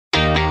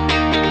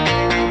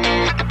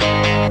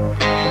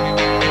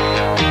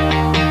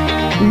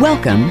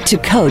Welcome to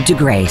Code to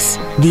Grace,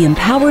 the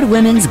Empowered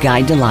Women's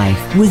Guide to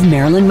Life with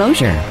Marilyn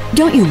Mosier.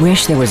 Don't you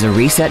wish there was a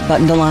reset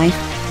button to life?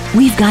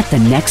 We've got the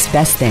next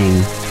best thing.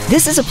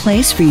 This is a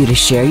place for you to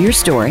share your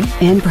story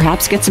and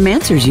perhaps get some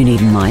answers you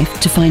need in life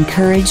to find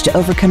courage to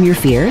overcome your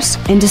fears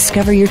and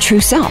discover your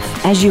true self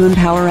as you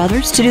empower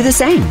others to do the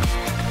same.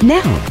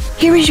 Now,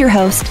 here is your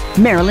host,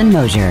 Marilyn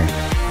Mosier.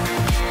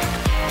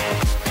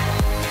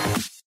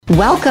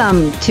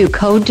 Welcome to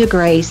Code to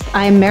Grace.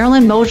 I'm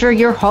Marilyn Mosier,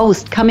 your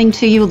host, coming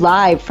to you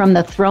live from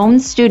the Throne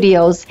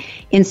Studios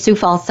in Sioux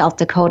Falls, South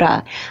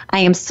Dakota. I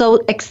am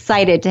so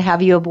excited to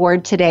have you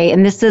aboard today,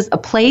 and this is a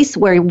place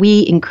where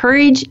we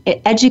encourage,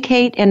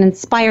 educate, and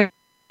inspire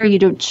you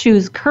to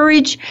choose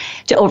courage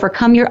to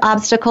overcome your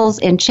obstacles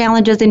and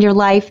challenges in your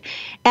life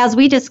as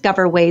we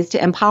discover ways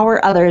to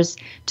empower others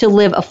to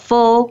live a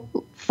full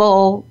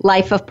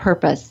life of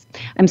purpose.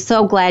 I'm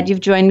so glad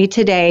you've joined me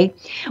today.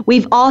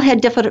 We've all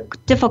had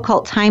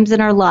difficult times in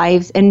our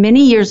lives, and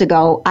many years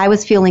ago, I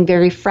was feeling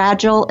very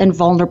fragile and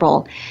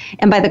vulnerable.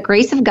 And by the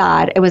grace of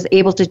God, I was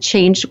able to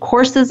change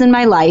courses in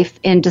my life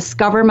and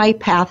discover my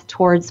path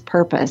towards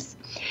purpose.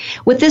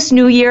 With this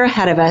new year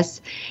ahead of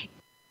us,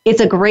 it's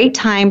a great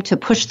time to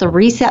push the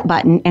reset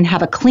button and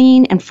have a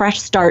clean and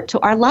fresh start to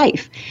our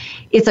life.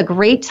 It's a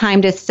great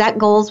time to set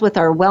goals with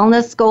our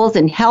wellness goals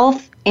in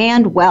health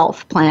and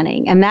wealth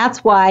planning. And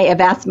that's why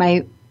I've asked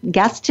my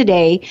guest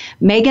today,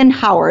 Megan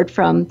Howard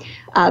from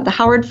the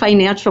Howard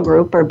Financial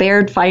Group, or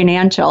Baird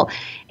Financial.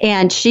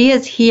 And she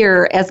is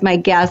here as my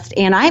guest.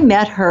 And I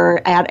met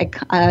her at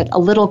a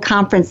little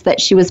conference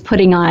that she was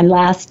putting on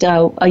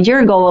a year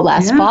ago,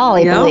 last fall,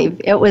 I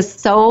believe. It was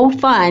so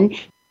fun.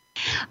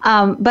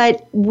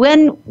 But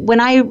when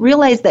I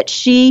realized that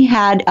she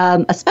had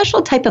a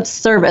special type of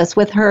service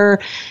with her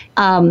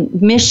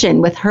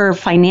mission, with her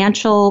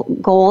financial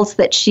goals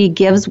that she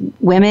gives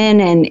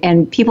women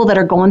and people that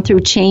are going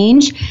through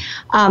change,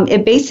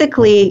 it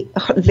basically,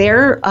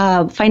 their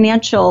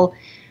financial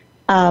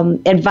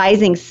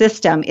advising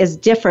system is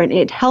different.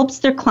 It helps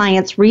their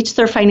clients reach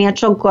their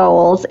financial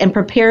goals and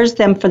prepares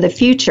them for the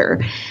future.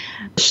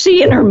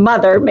 She and her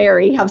mother,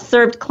 Mary, have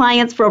served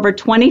clients for over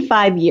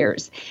 25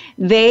 years.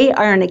 They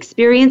are an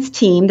experienced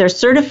team. They're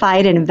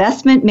certified in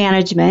investment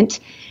management,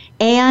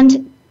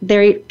 and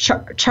they're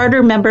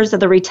charter members of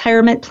the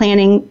retirement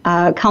planning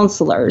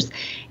counselors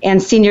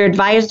and senior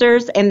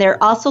advisors, and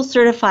they're also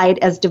certified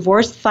as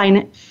divorce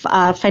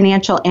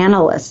financial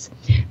analysts.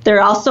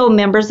 They're also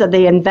members of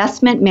the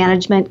Investment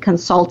Management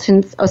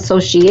Consultants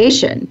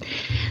Association.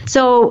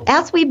 So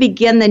as we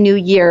begin the new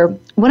year,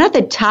 one of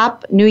the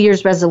top New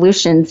Year's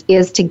resolutions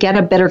is to get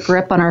a better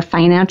grip on our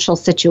financial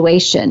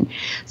situation.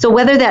 So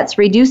whether that's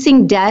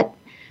reducing debt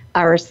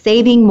or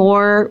saving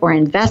more or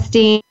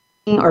investing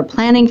or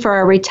planning for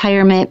our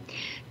retirement,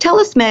 tell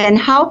us, Megan,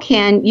 how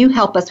can you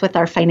help us with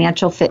our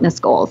financial fitness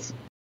goals?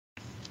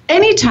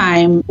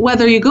 Anytime,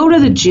 whether you go to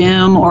the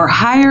gym or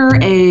hire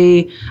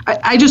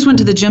I just went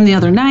to the gym the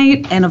other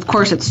night, and of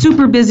course it's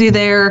super busy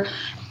there.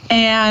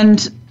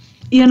 And,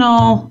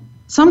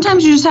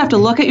 sometimes you just have to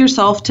look at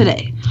yourself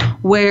today,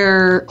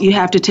 where you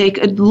have to take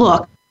a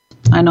look.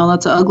 I know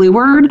that's an ugly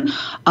word.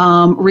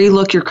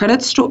 Relook your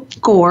credit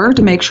score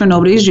to make sure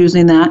nobody's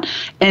using that,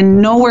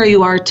 and know where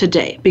you are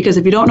today. Because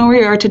if you don't know where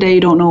you are today,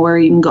 you don't know where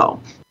you can go.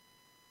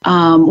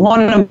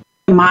 One of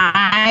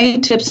my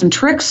tips and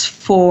tricks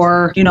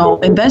for,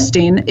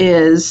 investing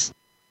is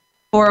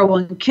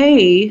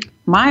 401k,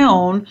 my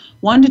own,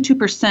 1% to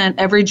 2%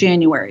 every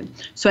January.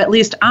 So at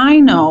least I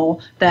know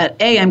that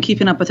A, I'm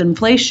keeping up with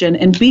inflation,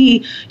 and B,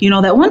 that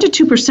 1%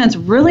 to 2% is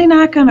really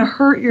not going to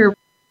hurt your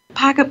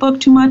pocketbook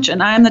too much.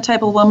 And I'm the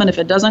type of woman, if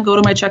it doesn't go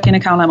to my checking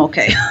account, I'm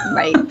okay.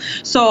 Right.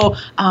 So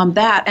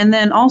that, and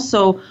then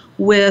also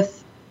with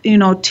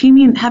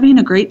teaming, having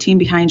a great team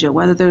behind you,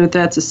 whether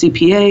that's a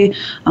CPA,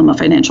 a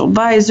financial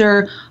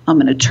advisor,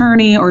 an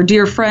attorney, or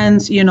dear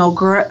friends,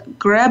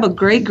 grab a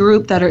great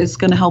group that is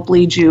going to help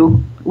lead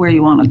you where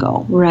you want to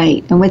go.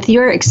 Right. And with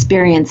your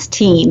experienced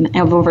team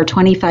of over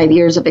 25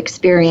 years of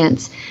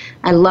experience,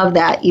 I love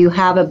that you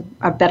have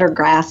a better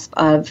grasp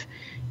of,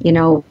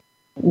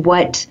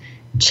 what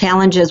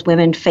challenges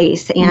women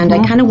face. And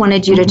I kind of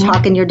wanted you to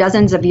talk, in your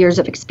dozens of years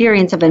of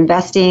experience of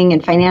investing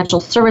and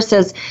financial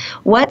services,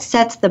 what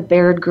sets the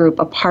Baird Group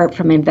apart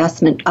from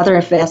other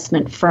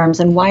investment firms,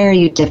 and why are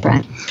you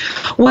different?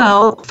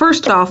 Well,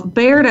 first off,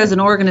 Baird as an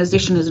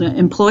organization is an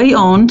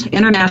employee-owned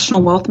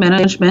international wealth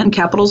management and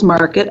capitals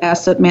market,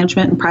 asset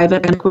management, and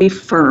private equity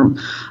firm.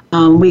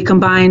 We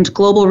combined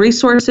global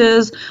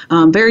resources,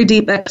 very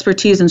deep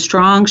expertise, and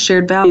strong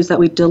shared values that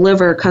we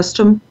deliver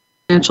custom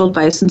financial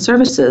advice and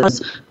services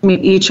to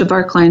meet each of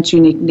our clients'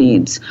 unique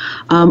needs.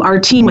 Our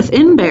team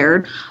within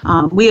Baird,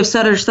 we have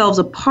set ourselves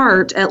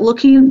apart at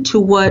looking to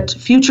what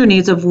future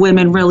needs of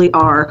women really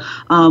are.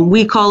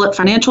 We call it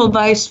financial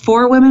advice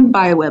for women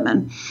by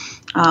women.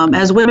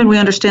 As women, we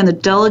understand the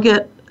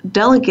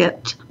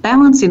delicate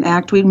balancing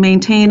act we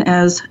maintain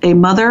as a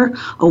mother,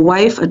 a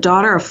wife, a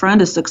daughter, a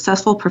friend, a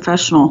successful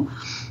professional.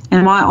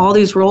 And while all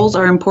these roles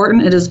are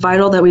important, it is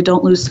vital that we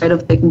don't lose sight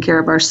of taking care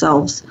of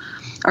ourselves.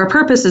 our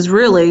purpose is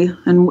really,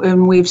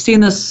 and we've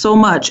seen this so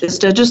much, is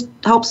to just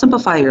help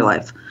simplify your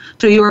life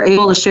so you are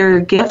able to share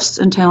your gifts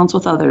and talents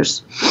with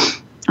others.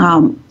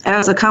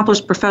 As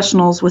accomplished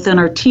professionals within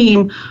our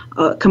team,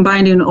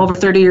 combining over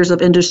 30 years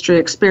of industry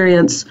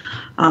experience,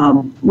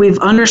 we've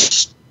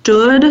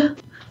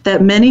understood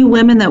that many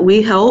women that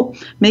we help,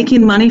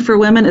 making money for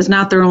women is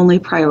not their only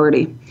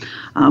priority.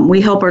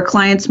 We help our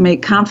clients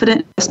make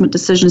confident investment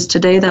decisions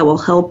today that will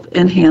help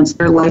enhance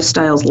their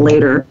lifestyles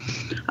later.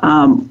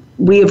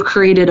 We have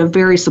created a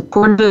very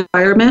supportive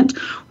environment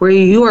where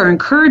you are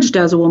encouraged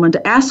as a woman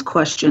to ask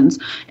questions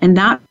and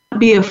not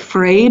be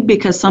afraid,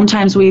 because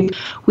sometimes we've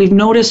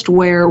noticed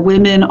where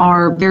women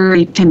are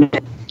very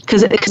timid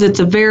because it's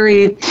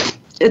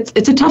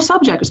a tough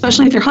subject,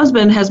 especially if your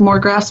husband has more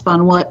grasp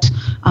on what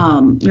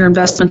your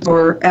investments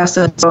or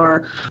assets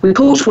are. We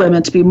coach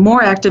women to be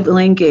more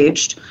actively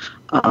engaged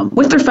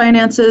with their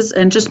finances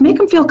and just make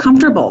them feel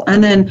comfortable,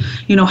 and then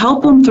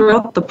help them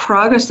throughout the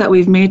progress that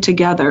we've made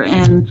together.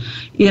 And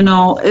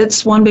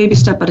it's one baby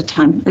step at a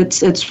time.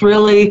 It's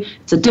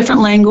a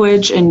different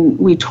language, and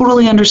we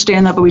totally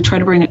understand that, but we try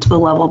to bring it to the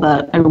level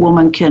that a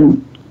woman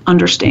can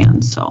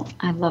understand. So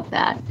I love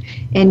that.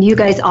 And you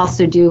guys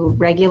also do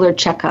regular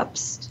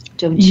checkups,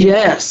 don't you?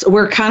 Yes,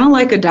 we're kind of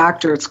like a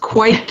doctor. It's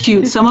quite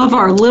cute. Some of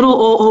our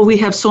we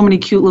have so many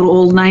cute little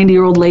old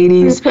 90-year-old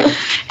ladies,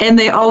 and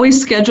they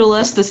always schedule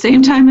us the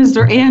same time as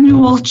their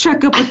annual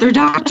checkup with their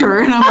doctor.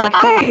 And I'm like,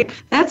 hey,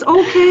 that's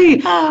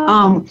okay.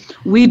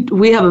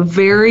 We have a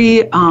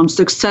very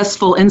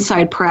successful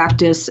inside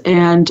practice,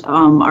 and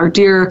our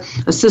dear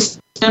assistant,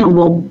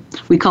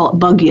 we call it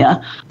bug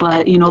ya,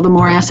 but the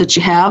more assets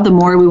you have, the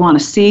more we want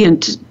to see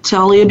and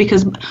tell you,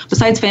 because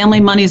besides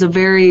family, money is a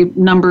very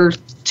number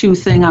 2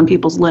 thing on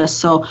people's list.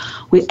 So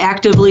we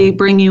actively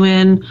bring you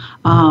in,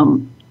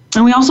 and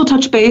we also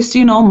touch base.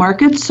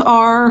 Markets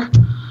are,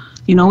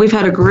 we've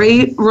had a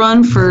great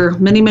run for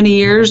many, many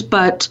years,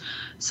 but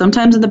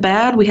sometimes in the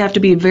bad, we have to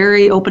be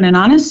very open and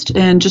honest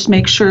and just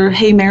make sure,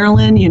 hey,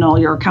 Marilyn,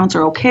 your accounts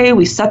are okay.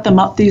 We set them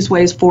up these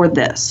ways for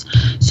this.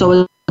 So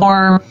it's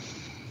more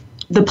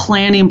the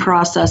planning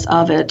process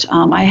of it.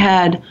 I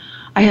had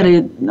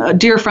a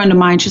dear friend of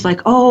mine. She's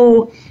like,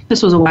 oh,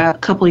 this was a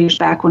couple of years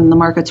back when the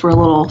markets were a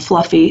little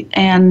fluffy,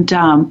 and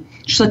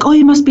she's like, oh,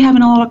 you must be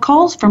having a lot of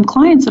calls from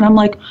clients. And I'm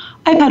like,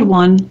 I've had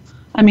one.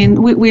 I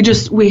mean,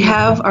 we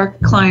have our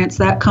clients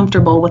that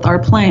comfortable with our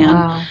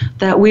plan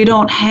that we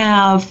don't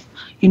have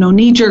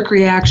knee-jerk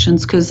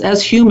reactions, because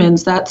as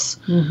humans, that's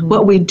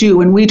what we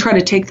do, and we try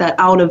to take that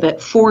out of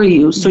it for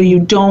you so you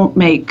don't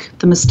make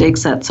the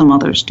mistakes that some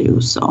others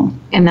do. So,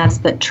 and that's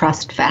the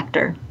trust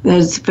factor.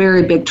 There's a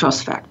very big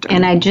trust factor.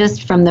 And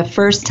from the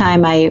first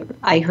time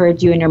I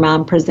heard you and your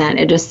mom present,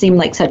 it just seemed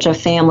like such a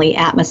family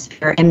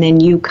atmosphere. And then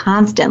you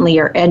constantly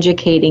are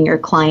educating your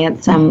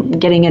clients. I'm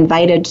getting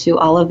invited to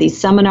all of these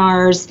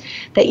seminars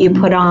that you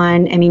put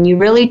on. I mean, you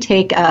really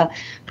take a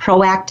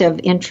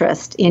proactive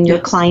interest in your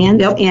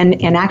clients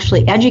and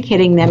actually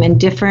educating them in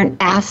different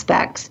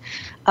aspects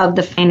of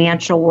the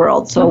financial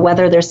world. So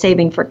whether they're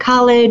saving for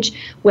college,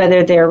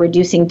 whether they're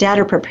reducing debt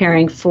or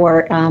preparing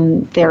for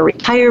their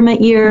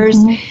retirement years,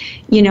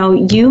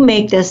 you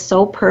make this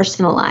so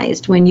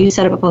personalized when you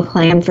set up a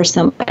plan for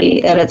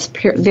somebody that it's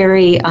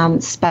very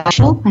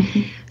special.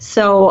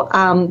 So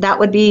that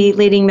would be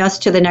leading us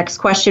to the next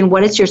question.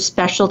 What is your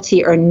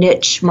specialty or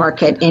niche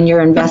market in your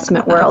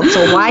investment world?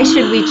 So why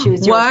should we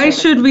choose you? Why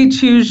should we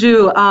choose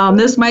you?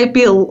 This might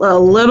be a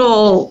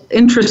little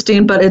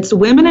interesting, but it's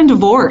women in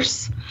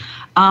divorce.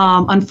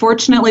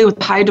 Unfortunately,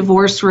 with high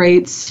divorce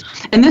rates,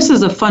 and this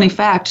is a funny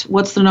fact,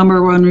 what's the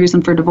number 1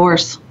 reason for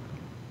divorce?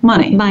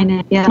 Money.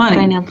 Money.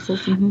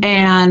 Finances.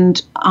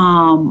 And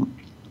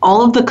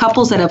all of the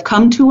couples that have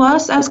come to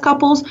us as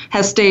couples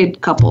has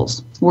stayed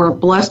couples. We're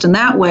blessed in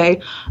that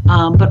way,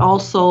 but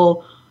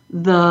also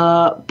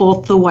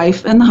both the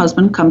wife and the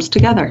husband comes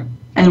together.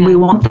 And we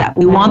want that.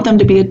 We want them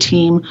to be a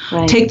team.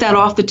 Take that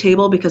off the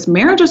table, because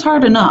marriage is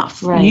hard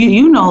enough.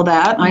 You know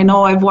that. I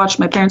know I've watched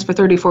my parents for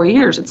 34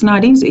 years. It's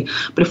not easy.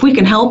 But if we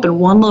can help in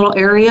one little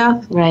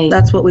area,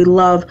 that's what we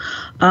love.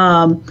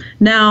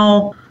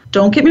 Now,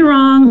 don't get me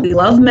wrong. We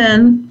love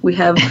men. We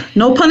have,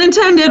 no pun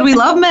intended, we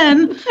love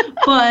men.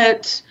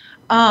 But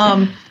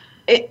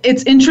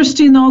it's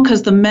interesting, though,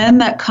 because the men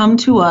that come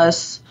to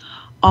us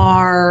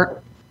are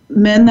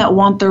men that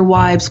want their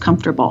wives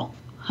comfortable.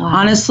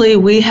 Honestly,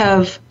 we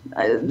have...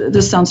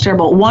 this sounds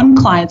terrible. One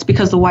client's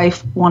because the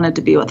wife wanted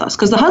to be with us.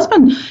 Because the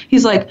husband,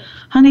 he's like,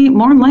 honey,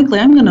 more than likely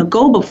I'm going to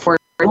go before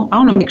I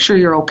want to make sure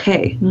you're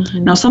okay.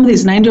 Now, some of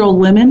these 90-year-old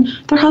women,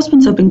 their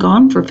husbands have been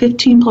gone for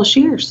 15 plus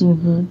years.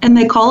 And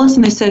they call us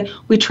and they say,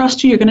 we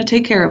trust you, you're going to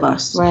take care of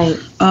us.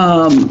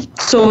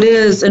 So it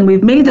is, and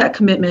we've made that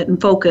commitment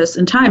and focus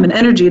and time and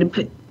energy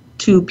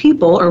to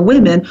people or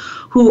women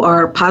who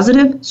are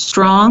positive,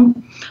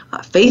 strong,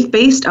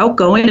 faith-based,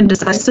 outgoing, and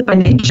decisive by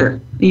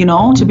nature,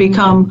 to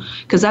become,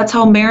 because that's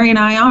how Mary and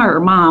I are, or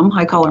Mom,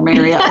 I call her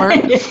Mary at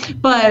work,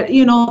 but,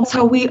 that's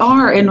how we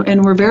are,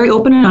 and we're very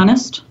open and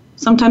honest,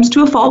 sometimes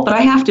to a fault, but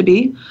I have to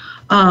be,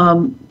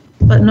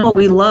 but no,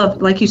 we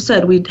love, like you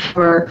said, we have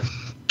our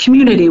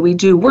community. We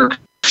do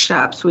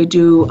workshops. We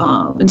do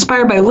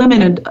Inspired by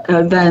Women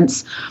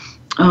events.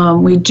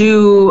 We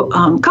do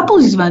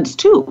couples events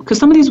too, because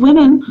some of these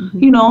women,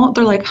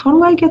 they're like, how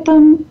do I get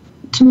them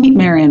to meet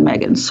Mary and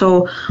Megan?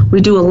 So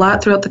we do a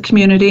lot throughout the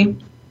community.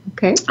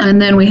 Okay.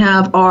 And then we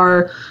have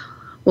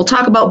we'll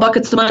talk about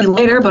buckets of money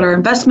later, but our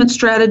investment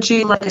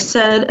strategy, like I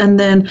said, and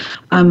then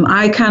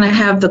I kind of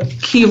have the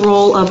key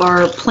role of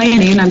our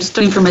planning. I'm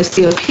studying for my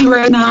COP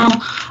right now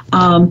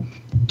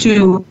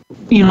to,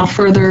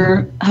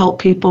 further help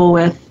people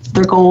with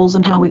their goals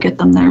and how we get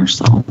them there.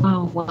 So.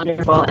 Oh,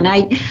 wonderful. And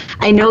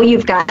I know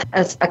you've got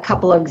a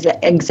couple of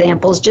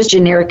examples, just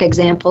generic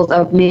examples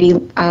of maybe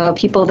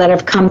people that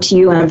have come to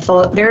you in a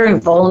very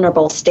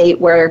vulnerable state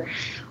where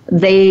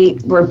they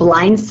were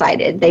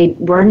blindsided. They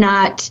were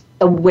not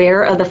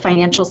aware of the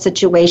financial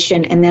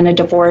situation, and then a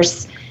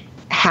divorce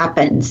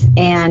happens.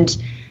 And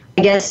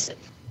I guess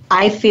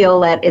I feel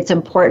that it's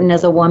important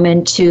as a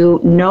woman to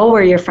know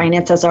where your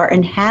finances are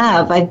and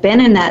I've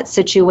been in that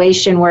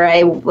situation where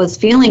I was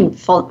feeling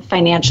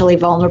financially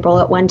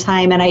vulnerable at one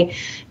time, and I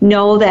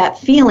know that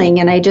feeling,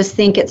 and I just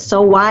think it's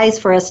so wise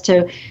for us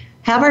to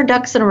have our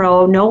ducks in a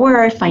row, know where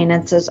our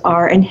finances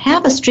are, and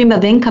have a stream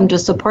of income to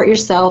support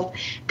yourself.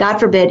 God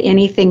forbid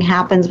anything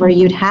happens where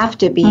you'd have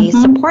to be,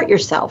 support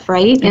yourself,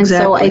 right?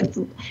 Exactly. And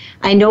so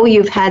I know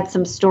you've had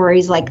some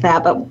stories like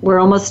that, but we're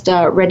almost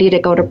ready to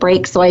go to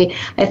break. So I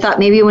thought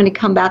maybe when you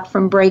come back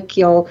from break,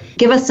 you'll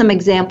give us some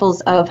examples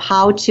of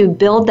how to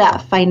build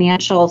that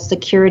financial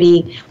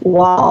security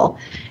wall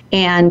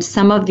and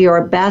some of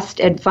your best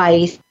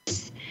advice.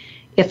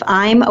 If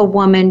I'm a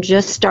woman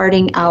just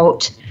starting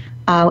out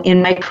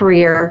in my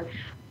career,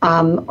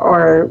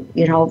 or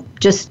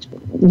just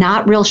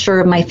not real sure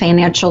of my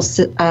financial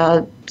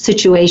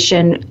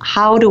situation,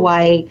 how do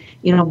I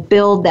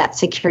build that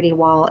security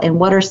wall, and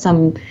what are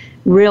some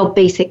real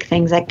basic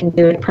things I can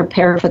do to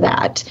prepare for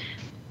that?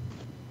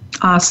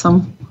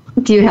 Awesome.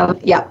 Do you have?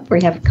 Yeah,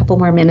 we have a couple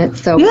more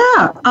minutes. So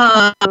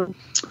yeah.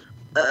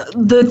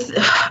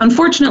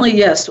 Unfortunately,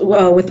 yes.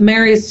 With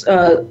Mary's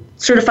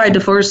certified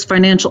divorce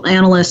financial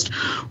analyst,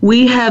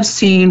 we have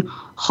seen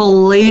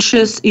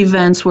hellacious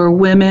events where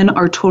women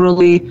are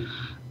totally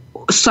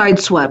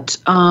sideswept.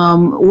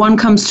 One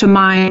comes to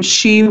mind.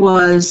 She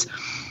was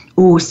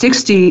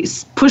 60,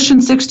 pushing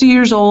 60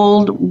 years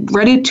old,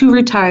 ready to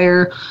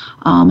retire.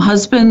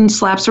 Husband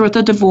slaps her with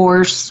a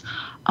divorce.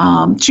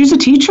 She's a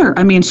teacher.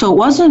 So it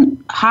wasn't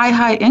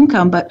high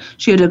income, but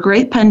she had a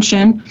great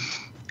pension.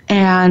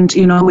 And,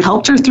 we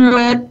helped her through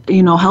it,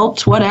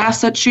 helped what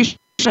assets she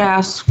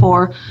asked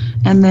for.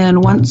 And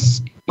then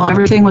once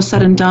everything was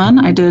said and done,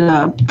 I did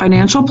a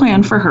financial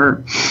plan for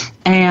her.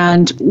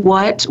 And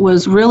what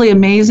was really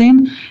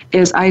amazing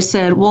is I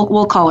said,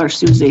 we'll call her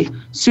Susie.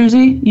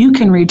 Susie, you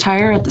can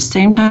retire at the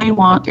same time you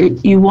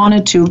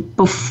wanted to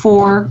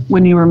before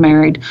when you were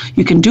married.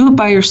 You can do it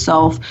by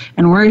yourself,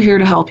 and we're here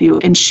to help you.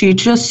 And she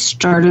just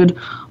started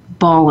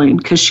bawling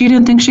because she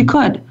didn't think she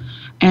could.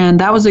 And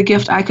that was a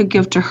gift I could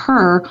give to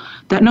her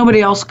that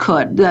nobody else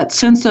could. That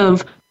sense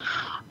of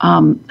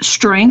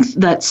strength,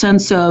 that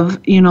sense of,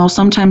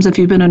 sometimes if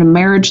you've been in a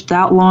marriage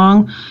that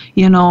long,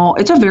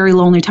 it's a very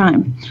lonely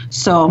time.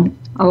 So.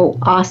 Oh,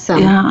 awesome.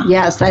 Yeah.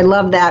 Yes, I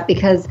love that,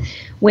 because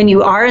when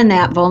you are in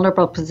that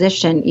vulnerable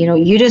position,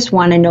 you just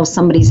want to know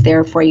somebody's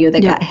there for you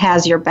that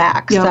has your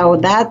back. Yep. So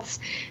that's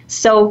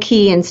so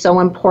key and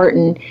so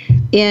important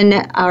in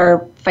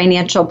our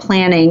financial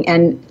planning.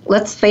 And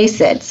let's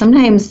face it,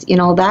 sometimes,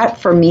 that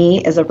for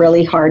me is a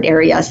really hard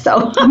area.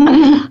 So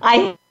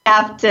I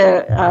have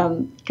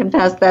to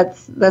confess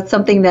that's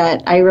something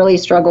that I really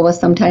struggle with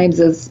sometimes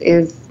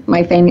is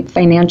my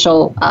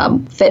financial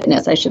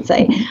fitness, I should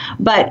say.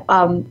 But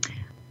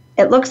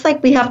it looks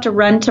like we have to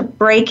run to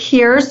break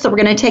here, so we're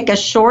going to take a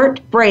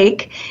short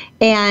break,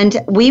 and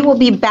we will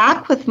be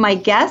back with my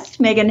guest,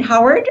 Megan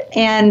Howard,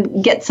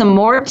 and get some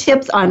more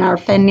tips on our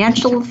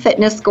financial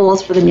fitness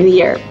goals for the new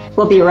year.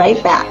 We'll be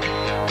right back.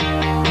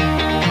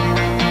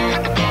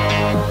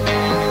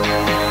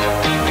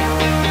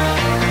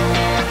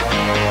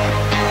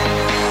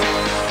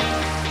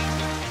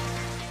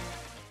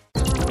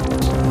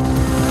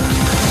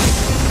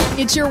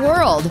 It's your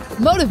world.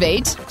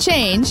 Motivate,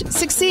 change,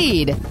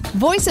 succeed.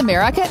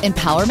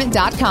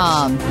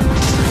 VoiceAmericaEmpowerment.com.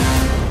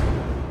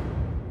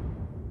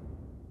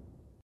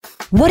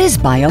 What is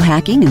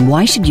biohacking and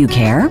why should you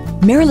care?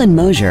 Marilyn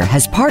Mosier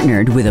has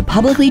partnered with a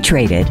publicly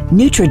traded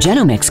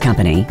nutrigenomics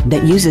company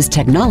that uses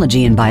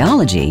technology and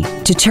biology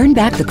to turn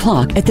back the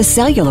clock at the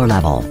cellular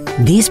level.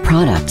 These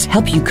products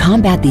help you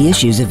combat the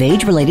issues of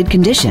age-related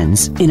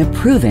conditions in a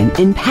proven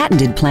and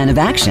patented plan of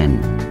action.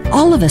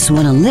 All of us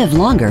want to live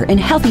longer and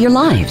healthier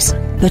lives.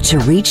 But to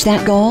reach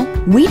that goal,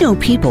 we know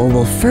people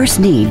will first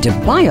need to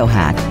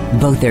biohack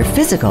both their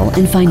physical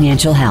and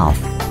financial health.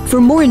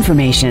 For more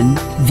information,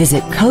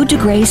 visit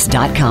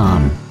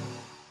CodeToGrace.com.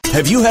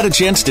 Have you had a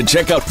chance to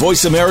check out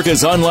Voice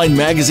America's online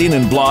magazine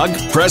and blog,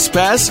 Press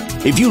Pass?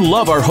 If you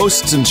love our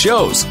hosts and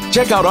shows,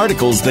 check out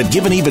articles that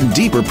give an even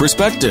deeper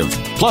perspective.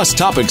 Plus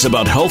topics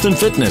about health and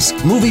fitness,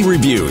 movie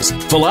reviews,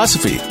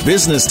 philosophy,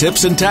 business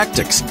tips and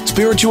tactics,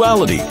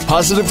 spirituality,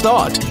 positive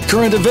thought,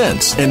 current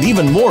events, and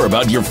even more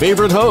about your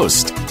favorite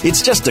host.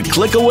 It's just a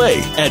click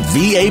away at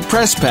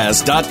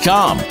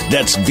vapresspass.com.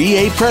 That's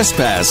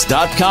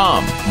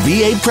vapresspass.com.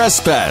 VA Press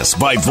Pass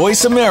by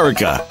Voice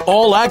America.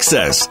 All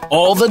access,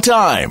 all the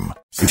time.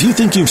 If you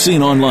think you've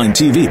seen online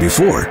TV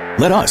before,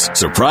 let us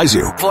surprise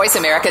you.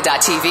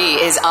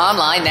 VoiceAmerica.tv is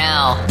online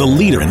now. The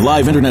leader in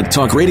live internet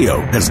talk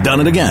radio has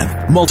done it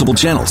again. Multiple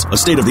channels, a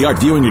state-of-the-art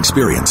viewing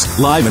experience,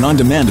 live and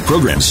on-demand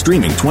programs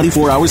streaming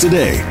 24 hours a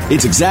day.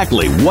 It's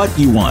exactly what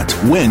you want,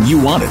 when you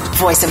want it.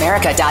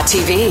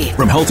 VoiceAmerica.tv.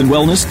 From health and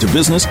wellness to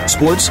business,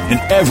 sports, and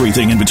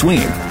everything in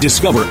between.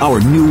 Discover our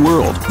new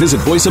world. Visit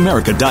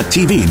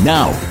VoiceAmerica.tv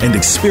now and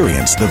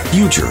experience the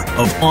future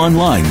of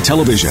online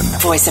television.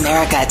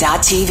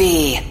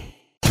 VoiceAmerica.tv.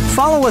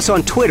 Follow us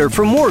on Twitter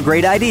for more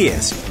great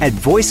ideas at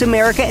Voice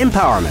America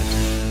Empowerment.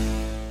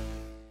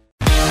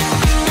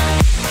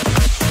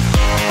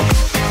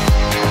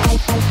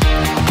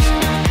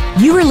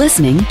 You are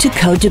listening to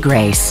Code to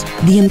Grace,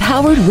 the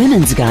Empowered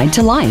Women's Guide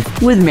to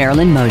Life with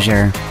Marilyn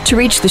Mosier. To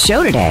reach the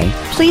show today,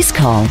 please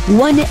call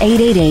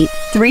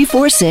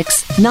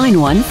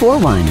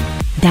 1-888-346-9141.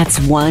 That's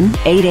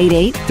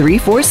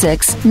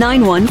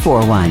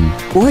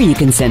 1-888-346-9141. Or you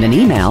can send an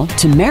email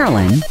to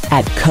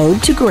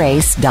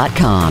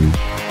Marilyn@codetograce.com.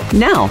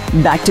 Now,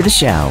 back to the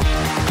show.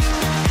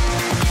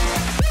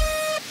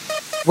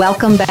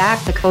 Welcome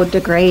back to Code to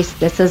Grace.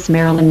 This is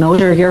Marilyn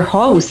Mosier, your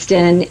host,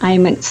 and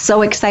I'm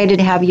so excited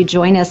to have you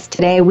join us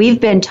today. We've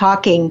been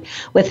talking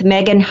with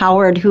Megan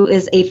Howard, who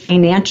is a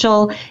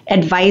financial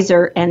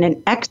advisor and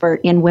an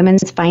expert in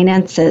women's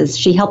finances.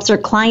 She helps her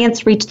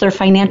clients reach their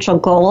financial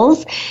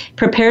goals,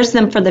 prepares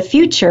them for the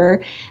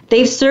future.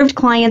 They've served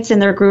clients in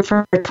their group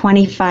for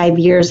 25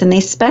 years, and they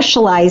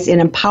specialize in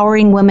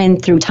empowering women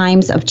through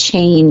times of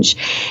change.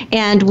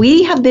 And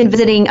we have been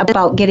visiting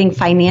about getting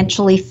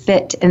financially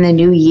fit in the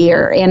new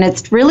year. And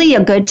it's really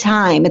a good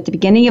time at the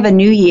beginning of a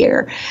new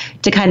year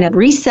to kind of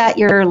reset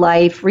your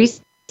life,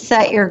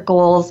 reset your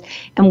goals.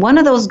 And one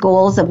of those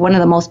goals of one of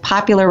the most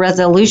popular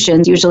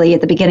resolutions, usually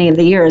at the beginning of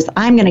the year, is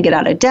I'm going to get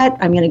out of debt.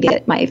 I'm going to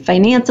get my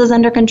finances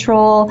under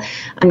control.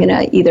 I'm going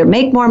to either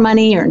make more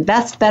money or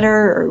invest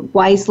better or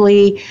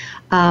wisely.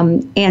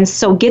 And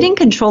so getting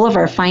control of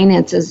our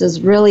finances is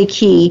really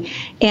key.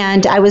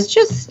 And I was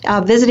just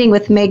visiting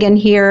with Megan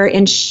here,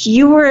 and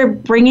you were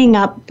bringing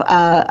up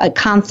a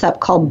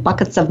concept called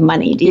buckets of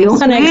money. Do you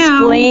want to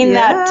explain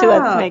that to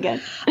us, Megan?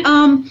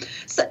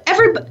 So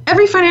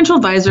every financial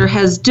advisor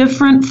has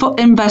different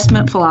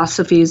investment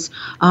philosophies.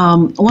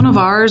 One of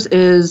ours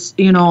is,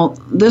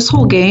 this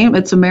whole game,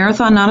 it's a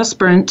marathon, not a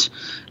sprint.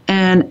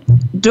 And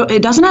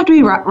it doesn't have to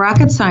be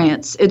rocket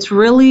science. It's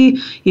really,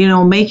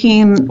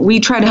 we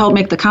try to help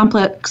make the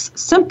complex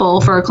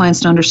simple for our clients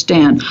to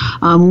understand.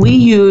 We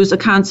use a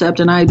concept,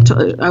 and I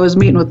was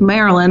meeting with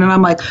Marilyn, and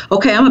I'm like,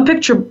 okay, I'm a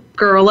picture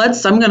girl.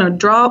 I'm going to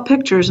draw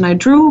pictures. And I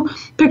drew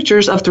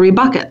pictures of 3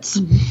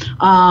 buckets.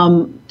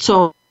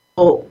 So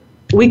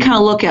we kind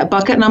of look at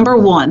bucket number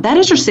 1. That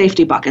is your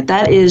safety bucket.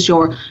 That is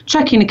your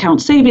checking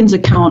account, savings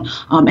account,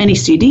 any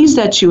CDs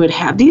that you would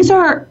have.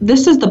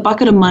 This is the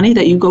bucket of money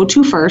that you go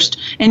to first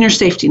and your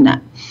safety net.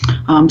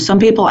 Some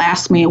people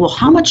ask me, well,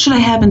 how much should I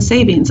have in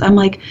savings? I'm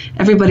like,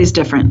 everybody's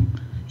different.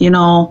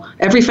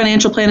 Every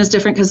financial plan is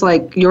different because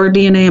like your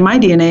DNA and my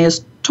DNA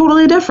is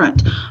totally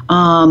different.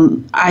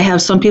 I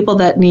have some people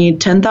that need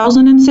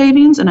 10,000 in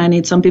savings, and I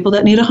need some people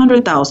that need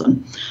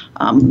 100,000.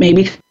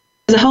 Maybe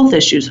the health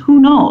issues, who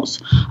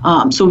knows?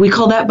 So we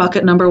call that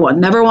bucket number 1.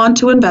 Never want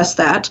to invest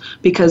that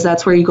because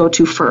that's where you go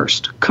to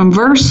first.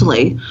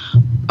 Conversely,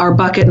 our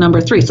bucket number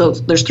 3. So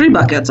there's 3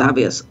 buckets,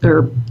 there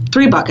are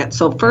 3 buckets.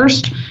 So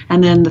first,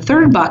 and then the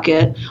third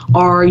bucket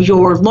are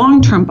your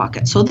long-term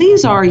buckets. So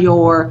these are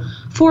your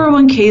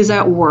 401ks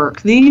at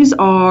work. These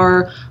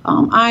are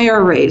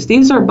IRAs.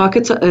 These are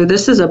buckets.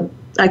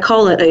 I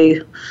call it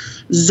a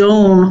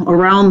zone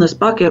around this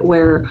bucket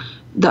where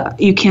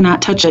you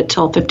cannot touch it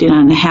till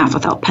 59.5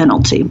 without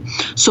penalty.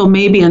 So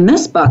maybe in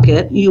this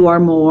bucket, you are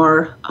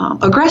more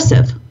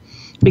aggressive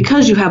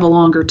because you have a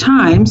longer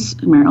time.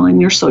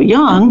 Marilyn, you're so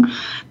young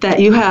that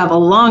you have a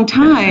long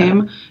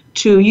time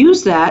to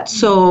use that.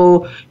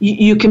 So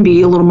you can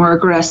be a little more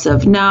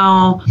aggressive.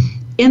 Now,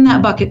 in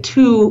that bucket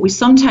too, we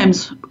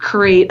sometimes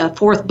create a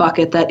 4th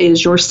bucket that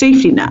is your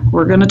safety net.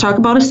 We're going to talk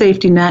about a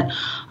safety net,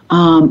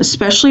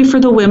 especially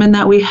for the women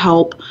that we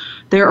help.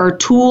 There are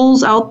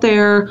tools out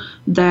there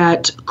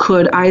that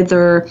could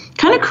either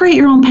kind of create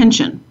your own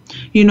pension.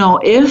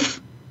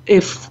 If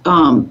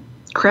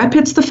crap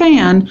hits the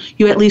fan,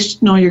 you at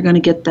least know you're going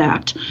to get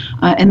that.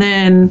 And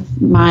then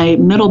my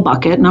middle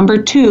bucket,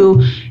 number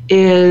 2,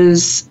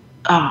 is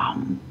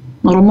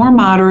a little more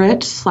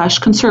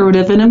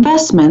moderate/conservative in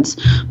investments,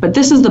 but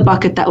this is the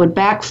bucket that would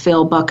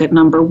backfill bucket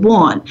number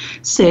 1.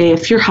 Say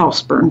if your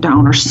house burned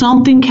down or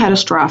something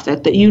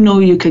catastrophic that you know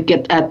you could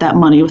get at that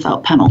money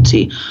without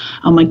penalty.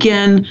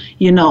 Again,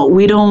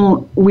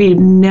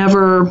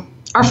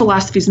 our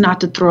philosophy is not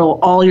to throw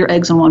all your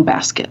eggs in one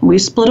basket. We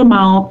split them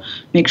out,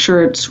 make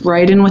sure it's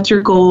right in with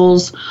your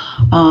goals,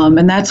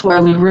 and that's why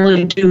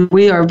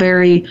we are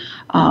very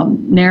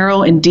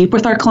narrow and deep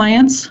with our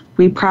clients.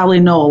 We probably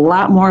know a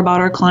lot more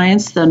about our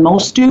clients than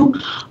most do,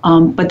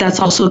 but that's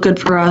also good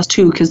for us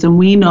too, because then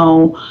we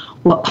know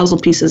what puzzle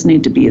pieces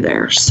need to be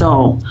there.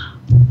 So,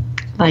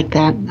 like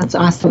that. That's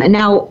awesome. And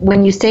now,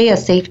 when you say a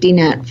safety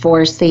net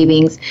for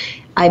savings,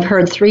 I've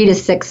heard 3 to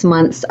 6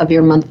 months of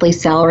your monthly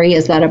salary.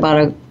 Is that about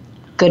a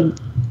good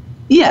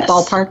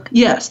ballpark?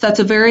 Yes, that's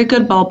a very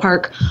good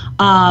ballpark.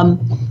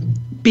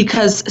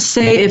 Because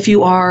say if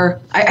you are,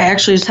 I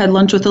actually just had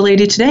lunch with a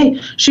lady today.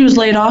 She was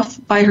laid off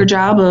by her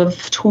job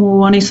of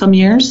 20 some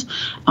years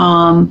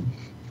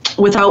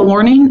without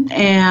warning.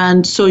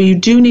 And so you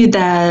do need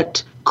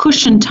that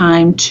cushion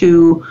time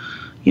to,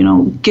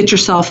 get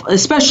yourself,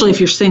 especially if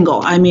you're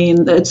single. I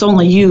mean, it's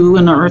only you,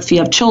 or if you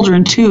have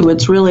children too,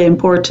 it's really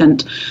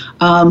important.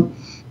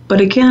 But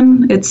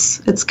again,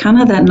 it's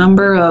kind of that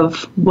number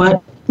of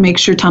what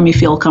makes your tummy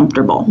feel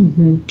comfortable.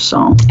 Mm-hmm.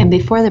 So. And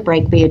before the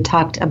break, we had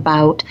talked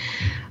about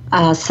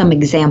some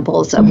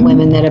examples of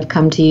women that have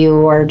come to you,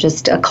 or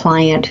just a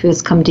client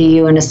who's come to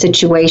you in a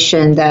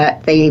situation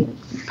that they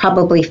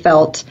probably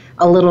felt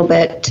a little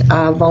bit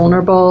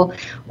vulnerable,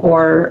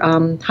 or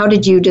how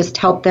did you just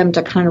help them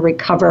to kind of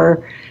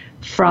recover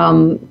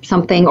from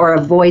something or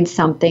avoid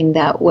something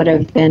that would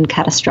have been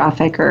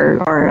catastrophic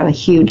or a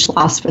huge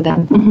loss for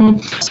them?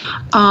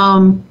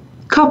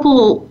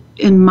 Couple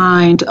in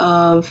mind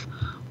of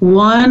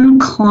one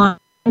client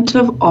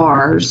of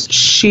ours.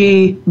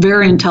 She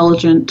very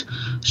intelligent.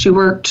 She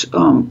worked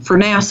for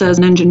NASA as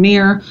an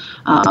engineer.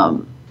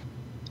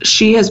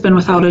 She has been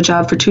without a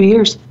job for 2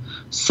 years.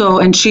 So,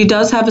 and she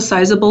does have a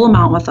sizable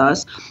amount with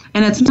us.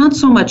 And it's not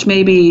so much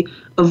maybe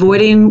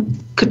avoiding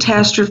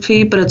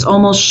catastrophe, but it's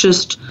almost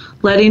just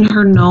letting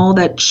her know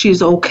that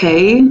she's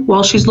okay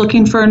while she's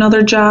looking for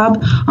another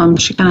job.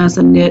 She kind of has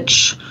a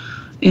niche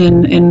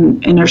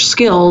in her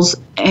skills,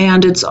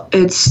 and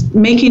it's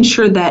making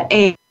sure that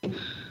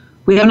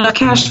we have enough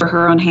cash for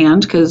her on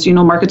hand, because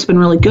market's been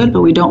really good,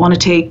 but we don't want to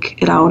take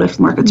it out if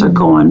markets are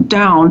going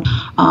down.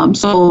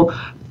 So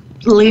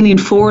leaning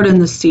forward in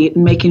the seat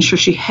and making sure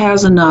she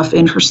has enough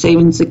in her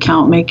savings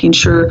account, making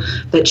sure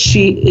that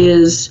she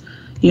is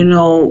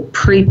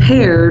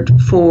prepared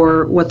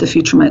for what the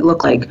future might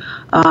look like.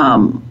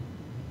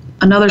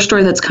 Another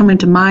story that's coming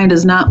to mind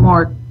is not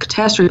more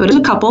catastrophe, but it's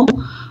a couple.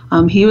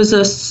 He was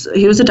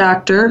a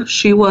doctor.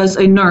 She was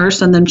a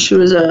nurse, and then she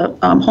was a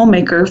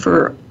homemaker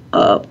for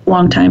a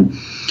long time.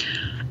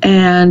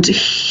 And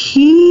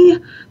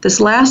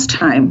this last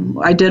time,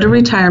 I did a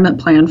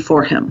retirement plan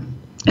for him,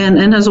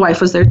 and his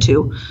wife was there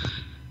too.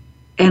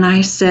 And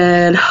I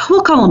said,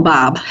 we'll call him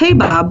Bob. Hey,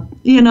 Bob,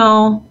 we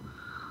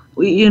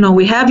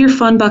have your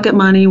fun bucket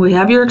money, we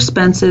have your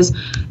expenses,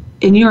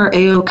 and you're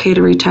A-okay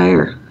to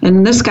retire.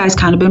 And this guy's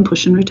kind of been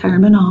pushing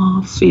retirement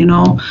off,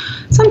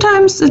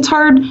 Sometimes it's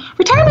hard.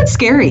 Retirement's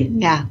scary.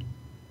 Yeah.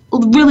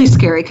 Really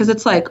scary, because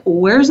it's like,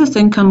 where's this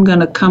income going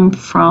to come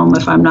from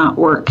if I'm not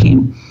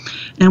working?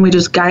 And we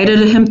just guided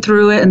him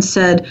through it and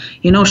said,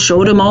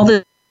 showed him all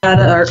the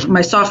data.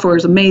 My software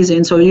is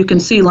amazing, so you can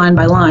see line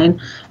by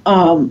line.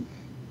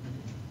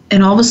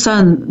 And all of a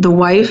sudden, the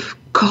wife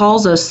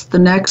calls us the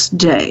next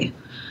day,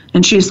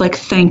 and she's like,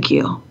 thank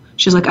you.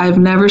 She's like, I've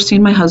never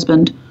seen my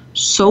husband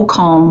so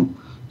calm,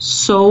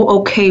 so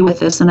okay with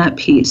this and at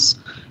peace.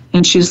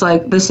 And she's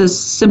like, this is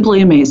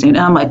simply amazing. And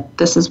I'm like,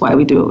 this is why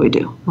we do what we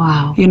do.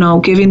 Wow.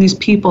 Giving these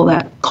people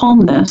that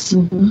calmness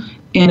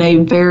in a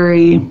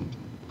very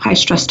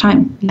high-stress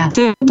time. Yeah.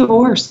 They're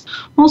divorced.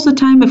 Most of the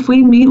time, if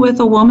we meet with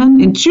a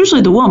woman, and it's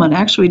usually the woman.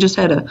 Actually, we just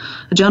had a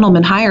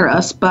gentleman hire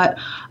us, but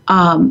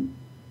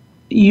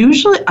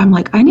usually I'm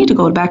like, I need to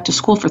go back to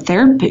school for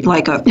therapy,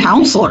 like a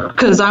counselor,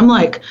 because I'm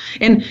like,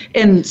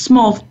 in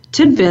small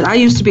tidbit, I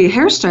used to be a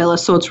hairstylist,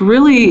 so it's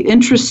really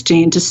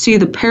interesting to see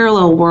the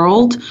parallel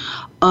world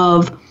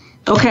of,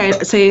 okay,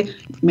 say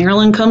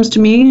Marilyn comes to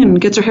me and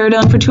gets her hair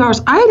done for 2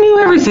 hours. I knew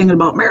everything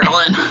about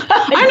Marilyn.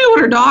 I knew what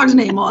her dog's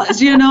name was,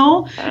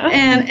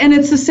 and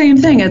it's the same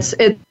thing.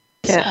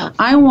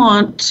 I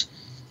want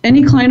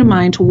any client of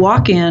mine to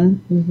walk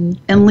in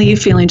and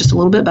leave feeling just a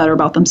little bit better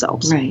about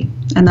themselves. Right.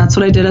 And that's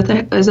what I did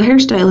as a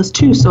hairstylist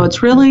too. So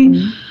it's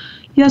really,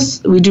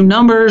 yes, we do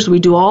numbers, we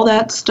do all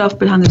that stuff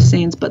behind the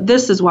scenes, but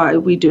this is why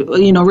we do,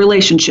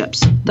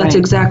 relationships. That's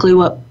exactly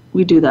what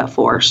we do that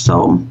for.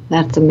 So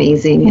that's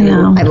amazing.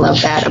 I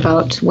love that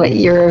about what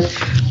your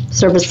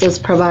services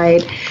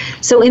provide.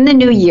 So in the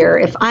new year,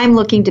 if I'm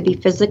looking to be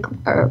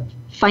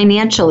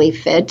financially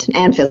fit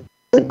and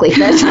physically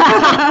fit,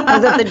 I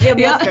was at the gym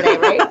yesterday,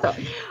 right?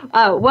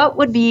 So, what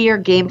would be your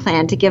game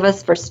plan to give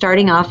us for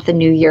starting off the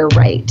new year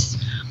right?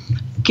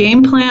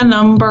 Game plan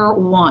number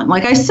 1.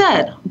 Like I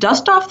said,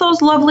 dust off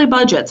those lovely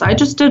budgets. I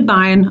just did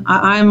mine.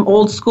 I'm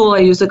old school. I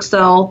use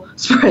Excel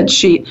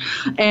spreadsheet.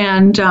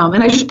 And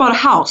I just bought a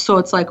house. So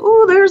it's like,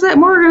 oh, there's that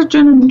mortgage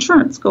and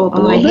insurance go up a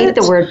little bit. I hate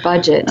the word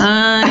budget.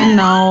 I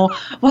know.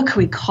 What can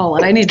we call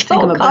it? I need to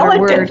think of a better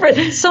word.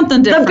 Different.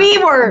 Something different. The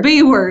B word.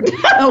 B word.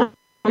 Oh,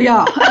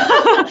 yeah.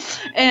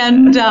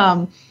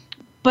 And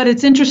but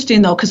it's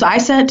interesting, though, because I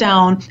sat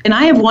down, and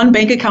I have one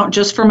bank account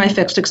just for my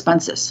fixed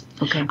expenses.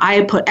 Okay.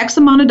 I put X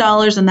amount of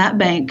dollars in that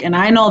bank, and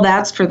I know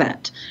that's for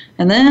that.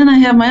 And then I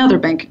have my other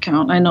bank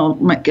account. I know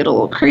it might get a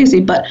little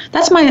crazy, but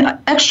that's my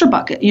extra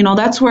bucket.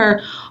 That's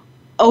where,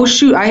 oh,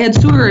 shoot, I had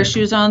sewer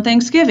issues on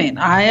Thanksgiving.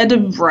 I had to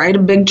write a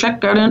big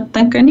check. I didn't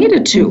think I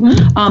needed to.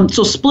 Mm-hmm.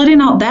 So splitting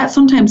out that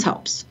sometimes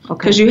helps,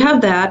 because you have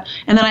that,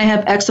 and then I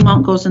have X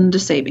amount goes into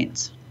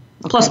savings.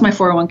 Okay. Plus my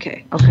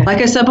 401k. Okay. Like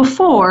I said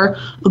before,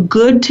 a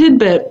good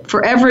tidbit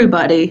for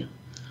everybody,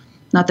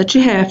 not that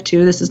you have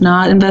to, this is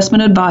not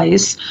investment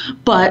advice,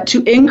 but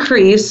to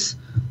increase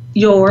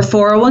your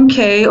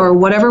 401k or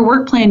whatever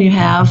work plan you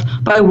have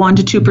by 1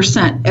 to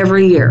 2%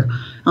 every year.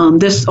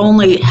 This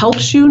only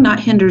helps you,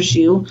 not hinders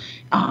you,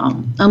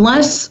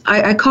 unless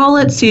I call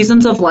it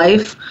seasons of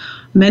life.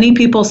 Many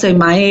people say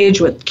my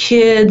age with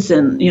kids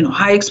and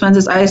high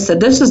expenses. I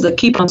said this is the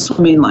keep on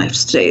swimming life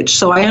stage,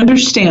 so I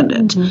understand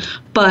it. Mm-hmm.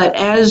 But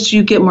as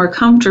you get more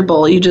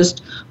comfortable, you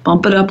just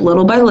bump it up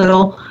little by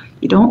little.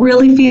 You don't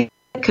really feel it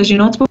because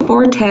it's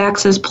before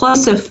taxes.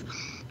 Plus, if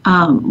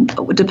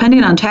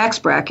depending on tax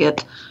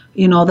bracket,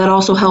 that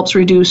also helps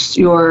reduce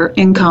your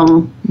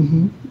income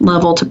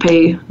level to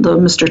pay the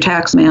Mr.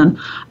 Taxman.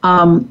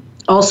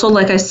 Also,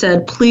 like I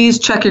said, please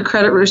check your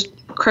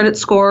credit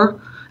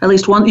score. At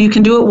least one. You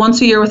can do it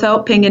once a year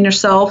without pinging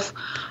yourself.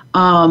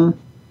 And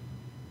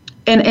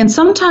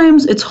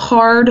sometimes it's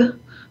hard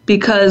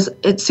because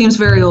it seems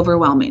very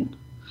overwhelming.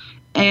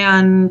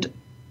 And,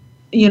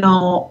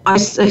 I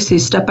say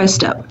step by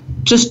step.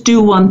 Just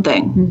do one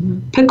thing. Mm-hmm.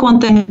 Pick one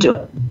thing and do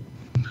it.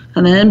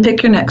 And then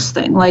pick your next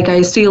thing. Like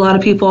I see a lot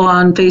of people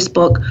on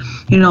Facebook,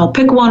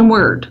 pick one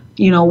word.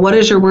 What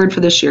is your word for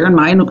this year? And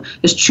mine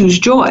is choose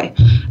joy.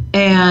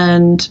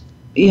 And,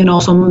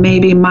 so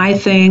maybe my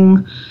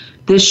thing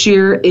this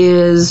year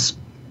is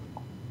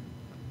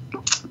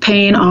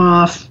paying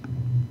off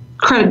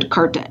credit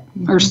card debt,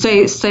 or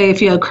say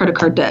if you have credit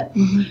card debt.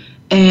 Mm-hmm.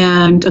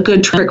 And a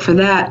good trick for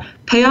that,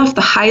 pay off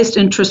the highest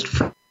interest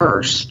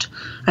first.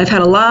 I've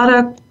had a lot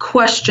of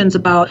questions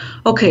about,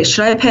 okay,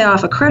 should I pay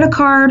off a credit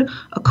card,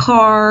 a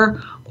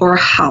car, or a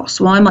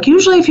house? Well, I'm like,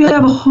 usually if you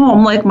have a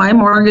home, like my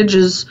mortgage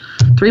is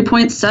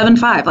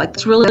 3.75, like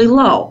it's really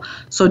low.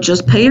 So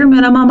just pay your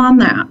minimum on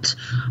that.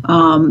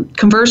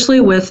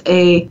 Conversely, with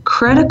a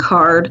credit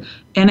card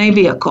and a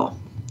vehicle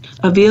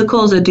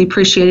is a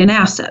depreciating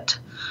asset.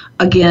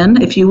 Again,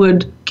 if you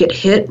would get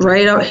hit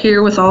right out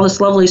here with all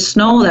this lovely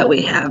snow that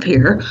we have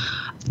here,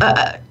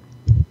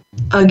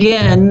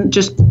 again,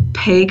 just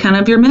pay kind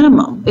of your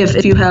minimum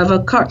if you have a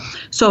car.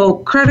 So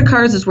credit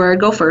cards is where I'd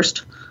go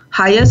first.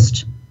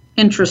 Highest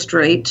interest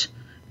rate,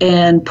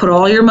 and put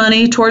all your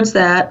money towards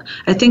that.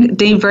 I think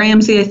Dave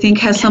Ramsey,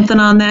 has something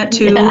on that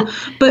too. Yeah.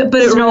 But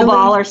it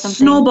snowball really, or something.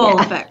 Snowball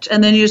effect.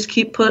 And then you just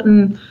keep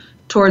putting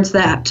towards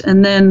that.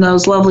 And then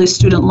those lovely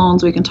student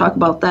loans, we can talk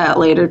about that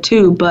later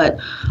too. But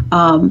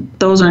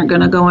those aren't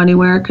going to go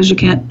anywhere because you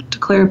can't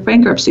declare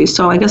bankruptcy.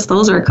 So I guess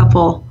those are a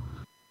couple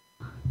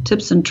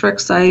tips and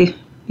tricks I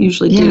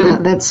usually do. Yeah,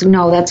 that's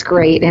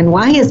great. And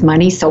why is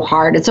money so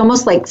hard? It's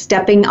almost like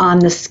stepping on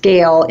the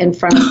scale in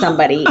front of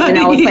somebody. It's like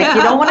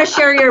you don't want to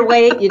share your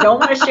weight, you don't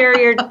want to share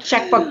your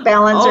checkbook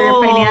balance or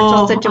your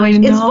financial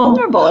situation. It's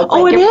vulnerable. It's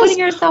like you're putting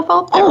yourself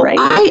out there, right?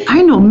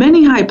 I know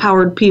many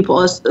high-powered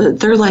people.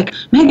 They're like,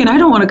 Megan, I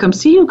don't want to come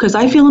see you because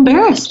I feel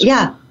embarrassed.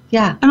 Yeah.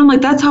 Yeah. And I'm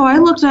like, that's how I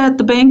looked at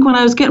the bank when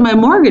I was getting my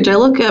mortgage.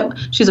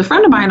 She's a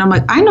friend of mine. I'm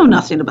like, I know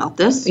nothing about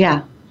this.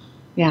 Yeah.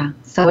 Yeah,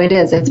 so it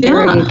is. It's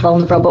very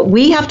vulnerable. But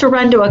we have to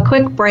run to a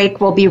quick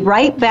break. We'll be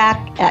right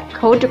back at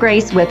Code to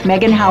Grace with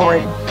Megan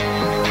Howard.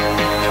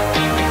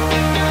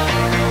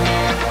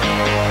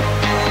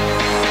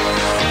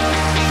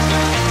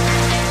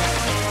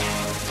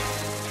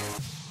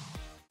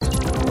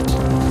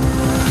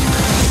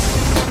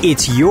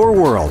 It's your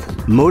world.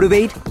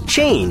 Motivate,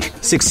 change,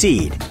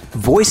 succeed.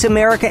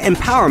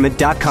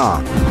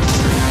 VoiceAmericaEmpowerment.com.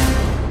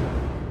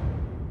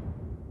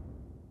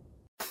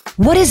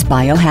 What is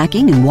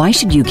biohacking and why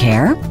should you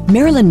care?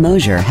 Marilyn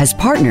Mosier has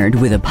partnered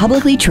with a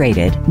publicly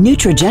traded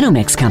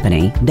nutrigenomics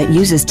company that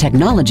uses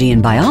technology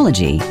and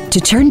biology to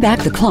turn back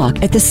the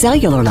clock at the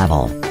cellular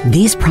level.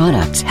 These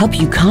products help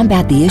you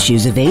combat the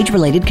issues of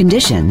age-related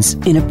conditions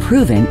in a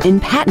proven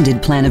and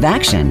patented plan of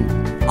action.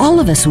 All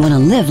of us want to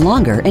live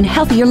longer and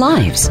healthier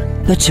lives.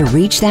 But to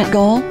reach that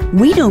goal,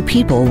 we know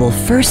people will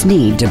first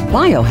need to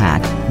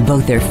biohack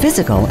both their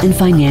physical and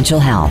financial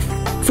health.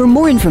 For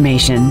more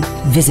information,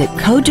 visit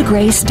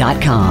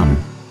codetograce.com.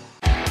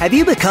 Have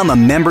you become a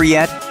member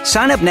yet?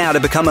 Sign up now to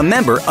become a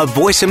member of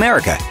Voice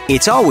America.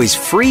 It's always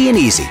free and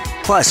easy.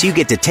 Plus, Plus, you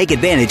get to take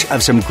advantage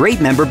of some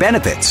great member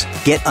benefits.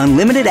 Get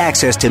unlimited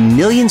access to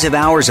millions of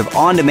hours of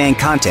on-demand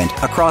content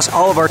across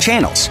all of our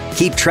channels.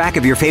 Keep track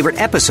of your favorite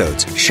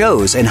episodes,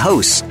 shows, and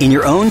hosts in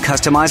your own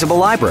customizable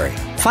library.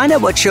 Find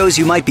out what shows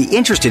you might be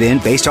interested in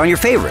based on your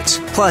favorites.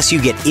 Plus,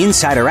 you get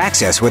insider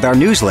access with our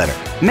newsletter.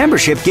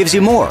 Membership gives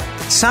you more.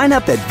 Sign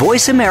up at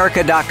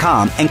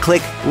voiceamerica.com and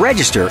click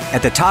register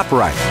at the top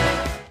right.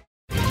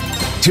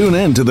 Tune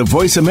in to the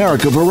Voice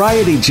America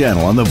Variety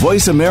channel on the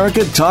Voice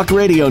America Talk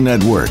Radio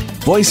Network.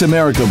 Voice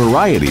America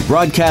Variety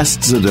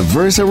broadcasts a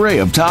diverse array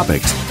of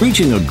topics,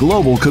 reaching a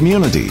global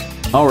community.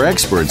 Our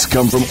experts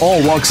come from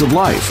all walks of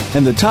life,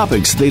 and the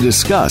topics they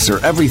discuss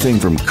are everything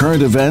from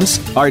current events,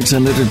 arts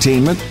and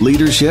entertainment,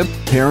 leadership,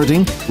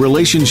 parenting,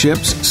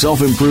 relationships,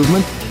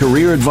 self-improvement,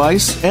 career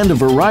advice, and a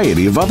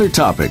variety of other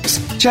topics.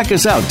 Check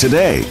us out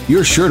today.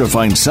 You're sure to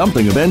find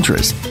something of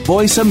interest.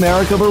 Voice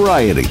America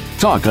Variety.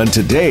 Talk on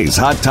today's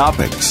hot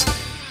topics.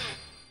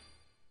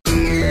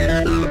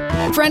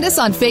 Friend us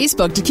on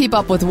Facebook to keep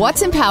up with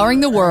what's empowering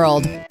the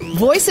world.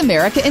 Voice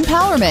America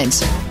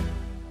Empowerment.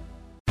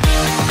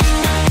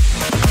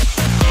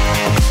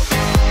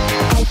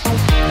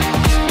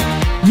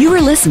 You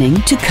are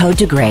listening to Code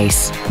to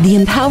Grace, the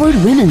Empowered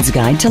Women's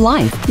Guide to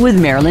Life with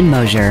Marilyn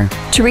Mosier.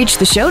 To reach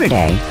the show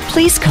today,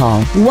 please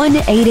call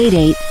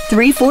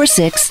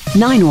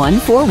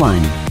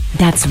 1-888-346-9141.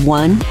 That's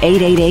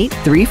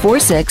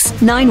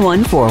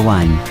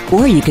 1-888-346-9141.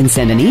 Or you can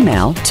send an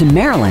email to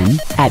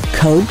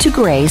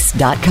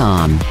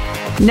marilyn@codetograce.com.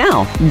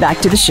 Now,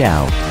 back to the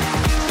show.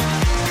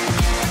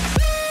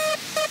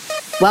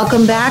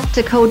 Welcome back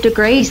to Code to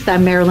Grace.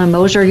 I'm Marilyn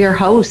Mosier, your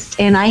host,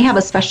 and I have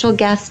a special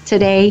guest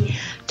today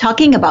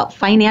talking about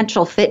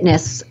financial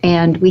fitness,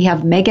 and we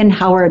have Megan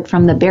Howard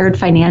from the Baird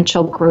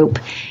Financial Group.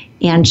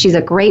 And she's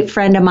a great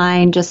friend of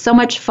mine, just so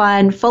much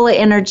fun, full of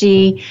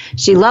energy.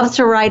 She loves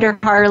to ride her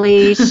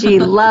Harley. She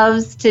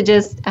loves to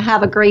just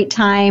have a great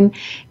time.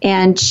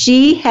 And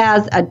she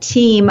has a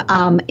team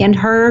in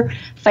her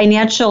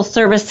financial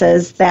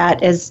services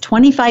that is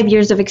 25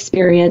 years of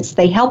experience.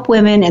 They help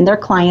women and their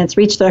clients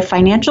reach their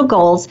financial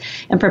goals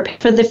and prepare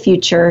for the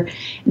future.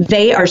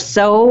 They are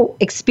so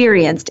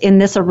experienced in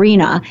this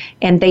arena,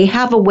 and they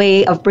have a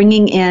way of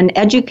bringing in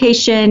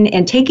education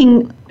and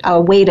taking a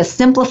way to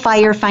simplify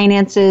your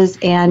finances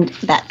and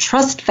that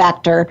trust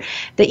factor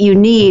that you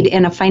need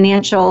in a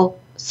financial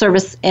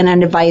service and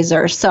an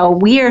advisor. So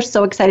we are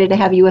so excited to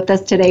have you with us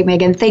today,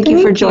 Megan. Thank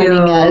you for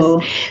joining us.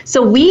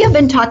 So we have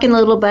been talking a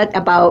little bit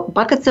about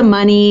buckets of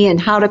money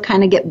and how to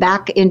kind of get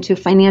back into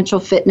financial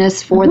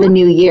fitness for the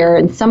new year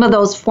and some of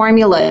those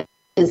formulas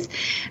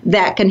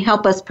that can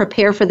help us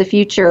prepare for the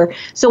future.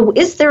 So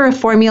is there a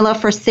formula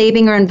for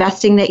saving or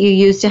investing that you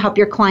use to help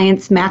your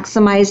clients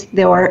maximize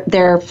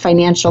their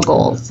financial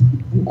goals?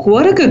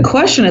 What a good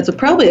question. It's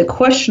probably a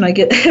question I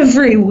get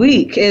every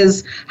week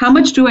is, how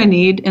much do I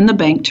need in the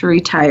bank to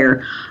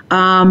retire?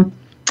 And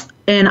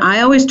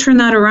I always turn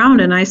that around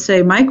and I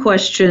say, my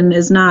question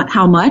is not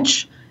how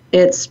much,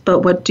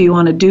 but what do you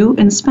want to do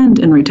and spend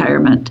in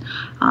retirement?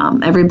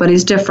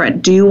 Everybody's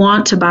different. Do you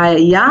want to buy a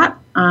yacht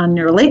on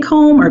your lake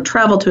home or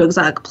travel to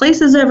exotic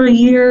places every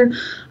year? Do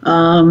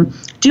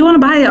you want to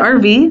buy an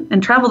RV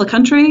and travel the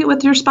country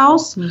with your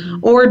spouse?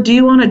 Or do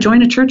you want to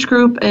join a church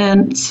group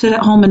and sit at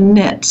home and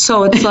knit?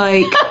 So it's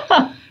like,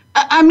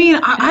 I mean,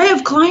 I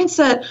have clients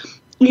that,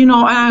 we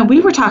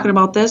were talking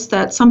about this,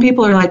 that some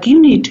people are like, you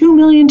need $2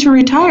 million to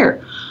retire.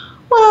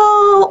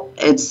 Well,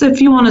 it's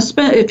if you want to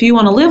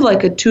live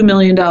like a $2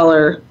 million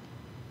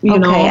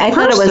I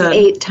thought it was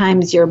 8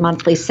 times your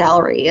monthly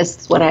salary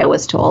is what I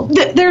was told.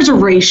 There's a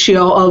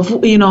ratio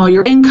of,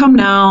 your income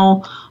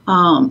now.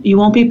 You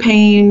won't be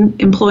paying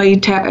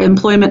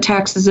employment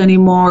taxes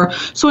anymore.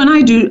 So, and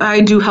I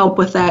do help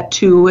with that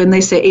too. And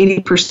they say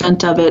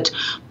 80% of it.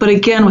 But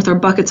again, with our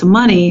buckets of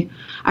money,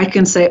 I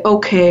can say,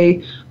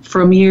 okay,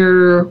 from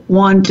year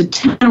 1 to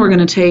 10, we're going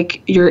to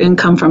take your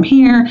income from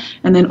here.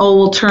 And then,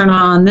 we'll turn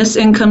on this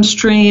income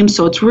stream.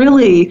 So it's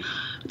really,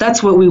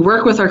 that's what we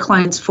work with our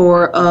clients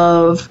for,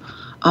 of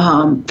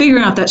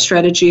figuring out that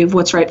strategy of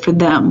what's right for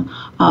them.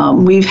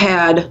 We've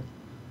had,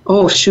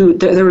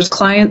 there was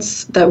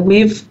clients that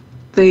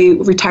they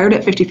retired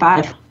at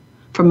 55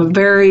 from a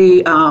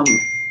very,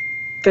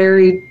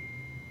 very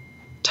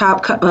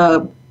top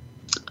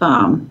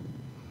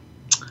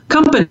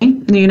company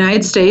in the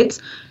United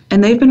States,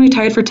 and they've been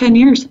retired for 10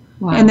 years.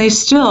 Wow. And they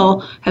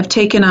still have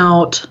taken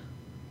out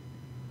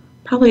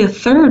probably a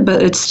third,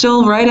 but it's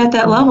still right at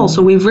that level.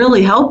 So we've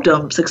really helped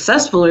them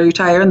successfully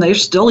retire, and they're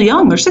still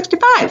young. They're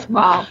 65.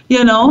 Wow.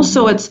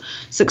 So it's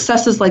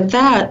successes like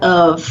that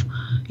of,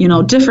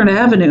 different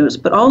avenues,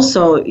 but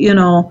also,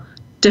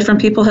 different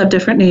people have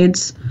different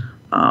needs.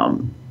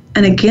 And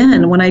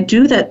again, when I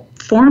do that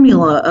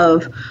formula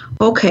of,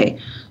 okay,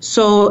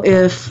 so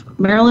if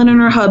Marilyn and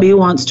her hubby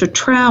wants to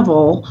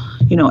travel,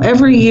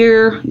 every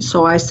year,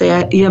 so I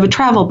say you have a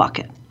travel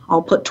bucket.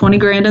 I'll put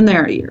 $20,000 in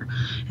there a year.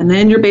 And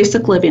then your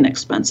basic living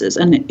expenses.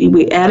 And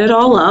we add it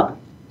all up.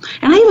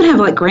 And I even have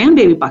like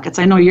grandbaby buckets.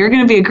 I know you're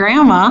going to be a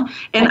grandma,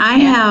 and I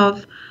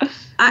have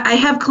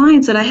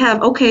clients that I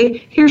have,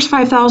 okay, here's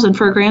 $5,000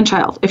 for a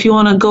grandchild if you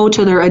want to go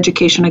to their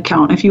education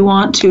account, if you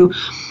want to.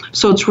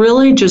 So it's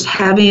really just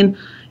having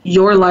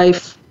your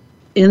life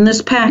in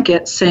this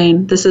packet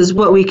saying, this is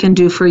what we can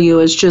do for you,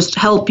 is just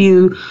help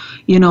you,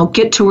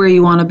 get to where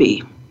you want to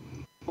be.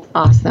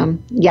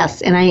 Awesome.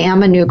 Yes, and I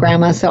am a new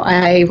grandma, so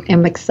I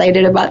am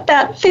excited about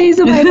that phase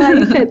of my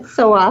life. It's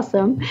so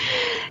awesome.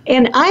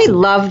 And I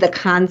love the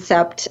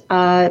concept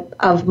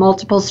of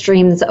multiple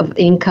streams of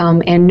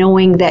income and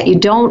knowing that you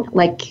don't,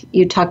 like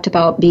you talked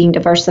about, being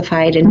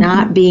diversified and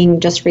not being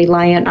just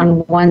reliant on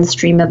one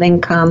stream of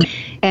income.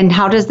 And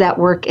how does that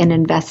work in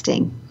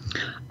investing?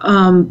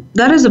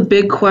 That is a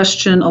big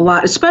question a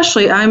lot,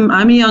 especially I'm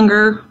a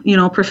younger,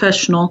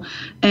 professional,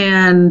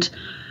 and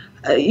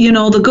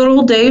the good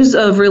old days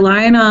of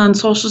relying on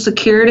Social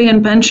Security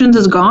and pensions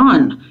is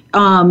gone.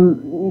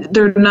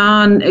 They're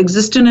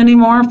non-existent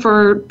anymore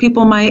for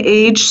people my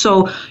age.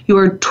 So you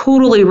are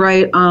totally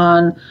right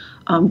on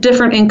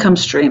different income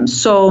streams.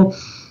 So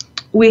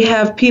we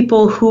have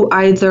people who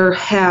either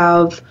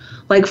have,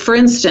 like for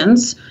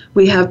instance,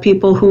 we have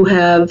people who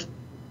have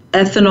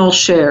ethanol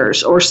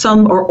shares or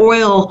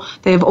oil.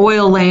 They have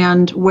oil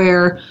land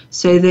where,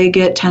 say, they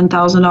get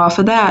 $10,000 off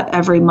of that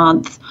every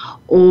month,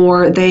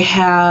 or they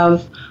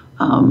have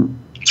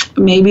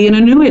maybe an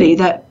annuity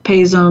that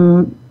pays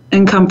them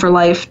income for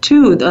life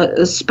too,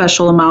 a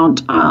special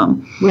amount.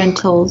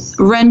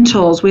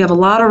 Rentals. We have a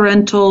lot of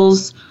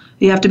rentals.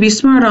 You have to be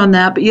smart on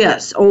that, but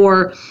yes,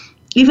 or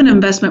even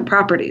investment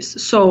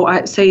properties. So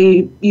I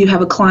say you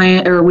have a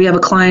client, or we have a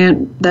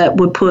client that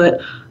would put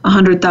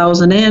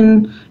 $100,000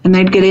 in, and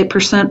they'd get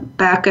 8%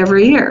 back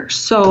every year.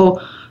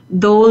 So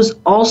those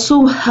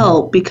also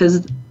help,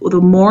 because the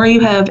more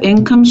you have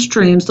income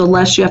streams, the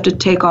less you have to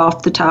take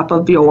off the top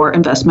of your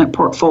investment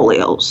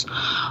portfolios.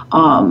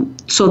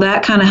 So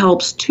that kind of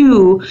helps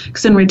too,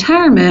 because in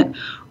retirement,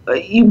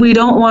 we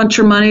don't want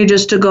your money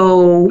just to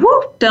go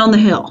whoop down the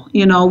hill.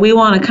 We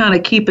want to kind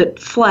of keep it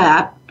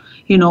flat,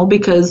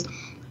 because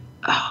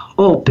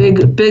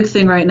big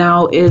thing right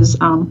now is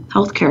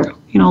healthcare,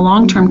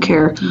 long-term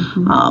care.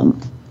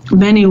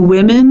 Many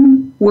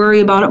women worry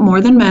about it more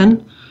than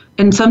men.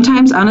 And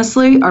sometimes,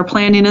 honestly, our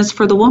planning is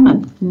for the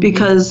woman,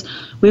 because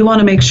we want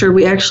to make sure.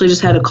 We actually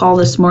just had a call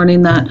this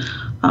morning that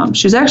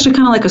she's actually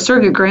kind of like a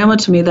surrogate grandma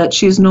to me, that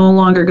she's no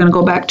longer going to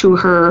go back to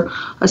her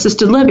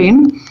assisted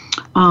living.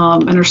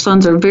 And her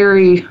sons are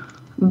very,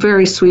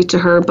 very sweet to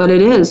her. But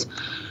it is.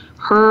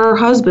 Her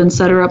husband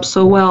set her up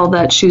so well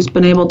that she's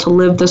been able to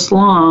live this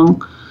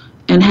long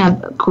and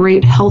have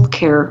great health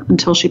care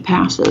until she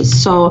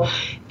passes. So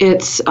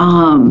it's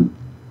kind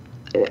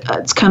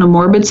of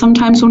morbid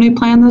sometimes when we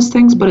plan those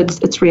things, but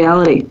it's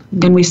reality,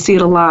 and we see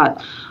it a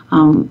lot.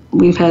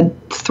 We've had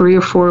 3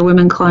 or 4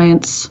 women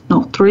clients,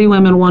 3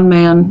 women, 1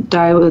 man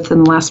die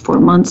within the last 4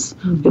 months.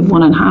 We have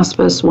 1 in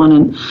hospice, 1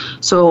 in.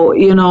 So,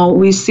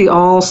 we see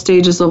all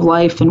stages of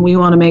life, and we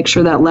want to make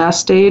sure that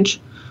last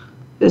stage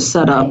is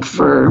set up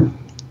for.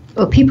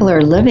 Well, people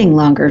are living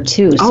longer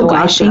too. So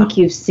I think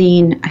you've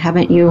seen,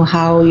 haven't you,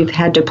 how you've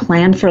had to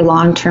plan for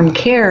long-term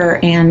care,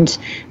 and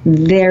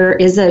there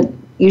is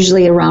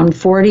usually around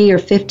 40 or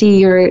 50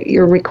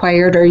 you're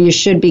required, or you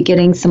should be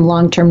getting some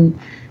long-term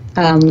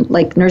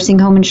like nursing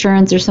home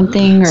insurance or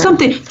something.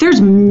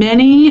 There's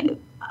many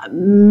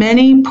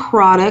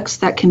products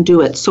that can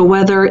do it. So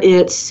whether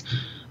it's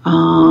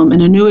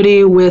an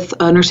annuity with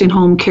a nursing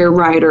home care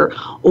rider,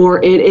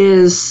 or it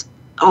is,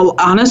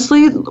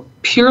 honestly,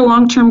 pure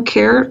long-term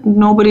care,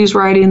 nobody's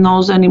writing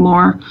those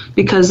anymore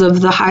because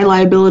of the high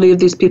liability of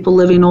these people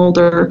living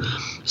older.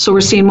 So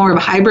we're seeing more of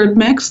a hybrid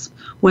mix,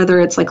 whether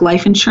it's like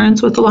life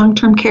insurance with the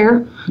long-term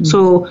care.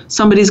 So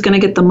somebody's going to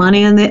get the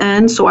money in the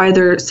end. So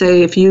either,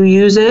 say, if you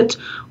use it,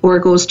 or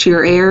it goes to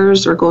your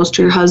heirs, or goes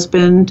to your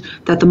husband,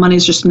 that the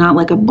money's just not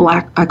like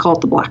I call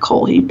it the black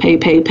hole. You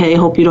pay,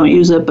 hope you don't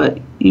use it, but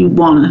you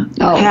want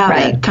to have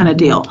it kind of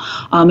deal.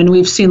 And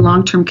we've seen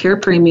long-term care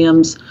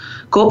premiums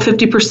go up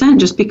 50%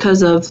 just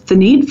because of the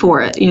need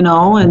for it,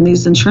 and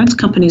these insurance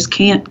companies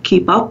can't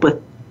keep up with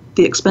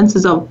the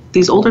expenses of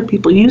these older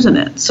people using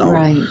it. So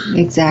right,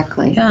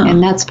 exactly. Yeah.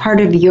 And that's part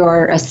of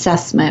your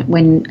assessment.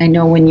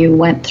 When you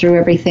went through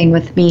everything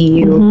with me,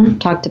 you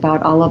talked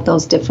about all of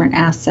those different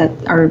asset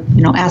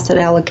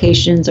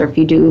allocations, or if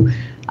you do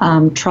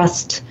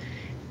trust,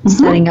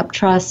 setting up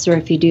trusts, or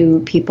if you do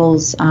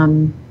people's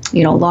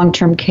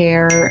long-term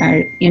care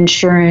or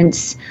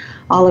insurance,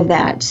 all of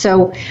that.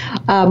 So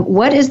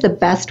what is the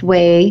best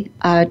way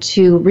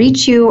to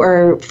reach you,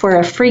 or for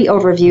a free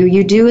overview?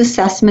 You do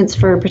assessments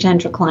for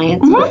potential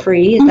clients for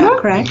free, is that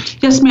correct?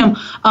 Yes, ma'am.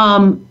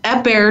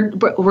 At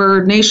Baird,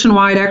 we're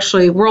nationwide,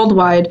 actually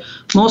worldwide.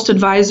 Most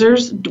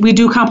advisors, we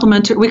do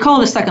complimentary, we call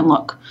it a second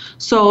look.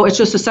 So it's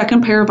just a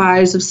second pair of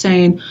eyes of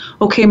saying,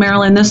 okay,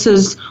 Marilyn, this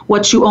is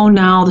what you own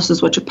now, this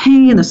is what you're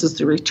paying, this is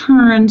the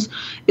returns.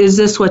 Is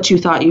this what you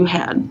thought you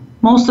had?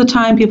 Most of the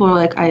time, people are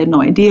like, I had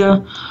no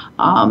idea.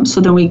 So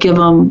then we give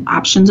them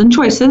options and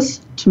choices,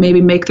 to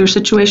maybe make their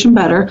situation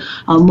better.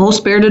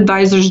 Most Baird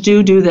advisors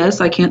do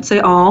this. I can't say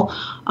all,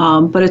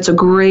 but it's a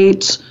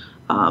great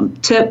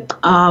tip.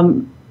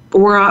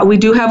 We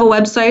do have a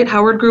website,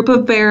 Howard Group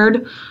of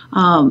Baird.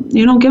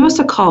 Give us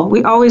a call.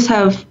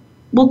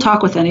 We'll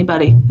talk with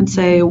anybody and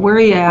say, where are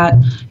you at?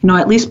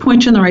 At least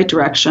point you in the right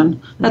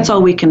direction. That's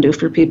all we can do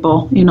for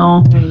people.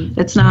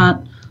 It's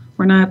not,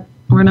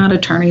 we're not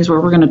attorneys where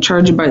we're going to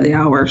charge you by the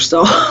hour.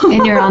 So.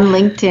 And you're on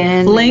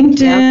LinkedIn.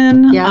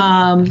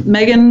 LinkedIn,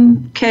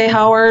 Megan K.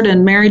 Howard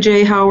and Mary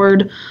J.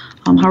 Howard,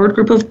 Howard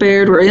Group of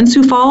Baird. We're in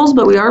Sioux Falls,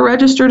 but we are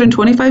registered in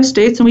 25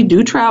 states and we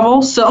do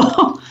travel.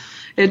 So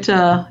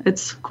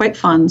it's quite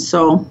fun.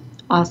 So.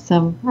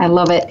 Awesome. I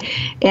love it.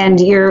 And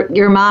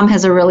your mom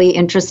has a really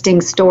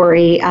interesting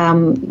story.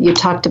 You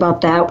talked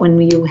about that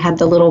when you had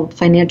the little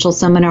financial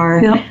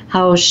seminar,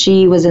 how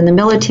she was in the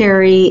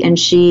military and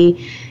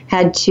she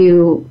had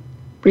to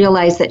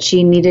realize that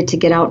she needed to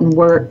get out and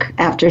work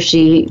after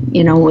she,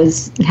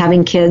 was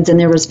having kids and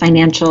there was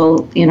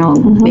financial,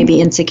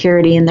 maybe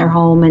insecurity in their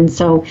home. And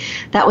so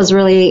that was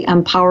really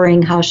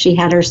empowering how she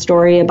had her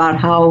story about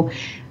how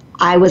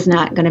I was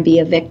not going to be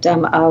a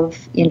victim of,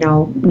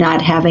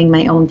 not having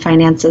my own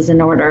finances in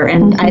order.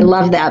 And I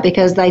love that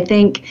because I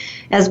think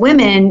as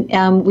women,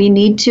 we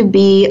need to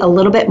be a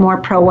little bit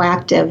more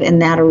proactive in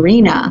that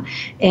arena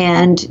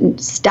and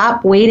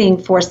stop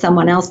waiting for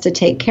someone else to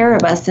take care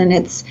of us. And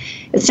it's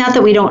not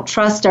that we don't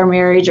trust our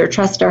marriage or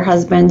trust our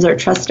husbands or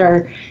trust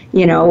our,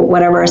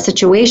 whatever our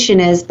situation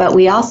is, but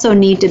we also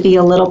need to be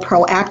a little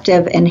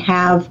proactive and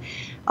have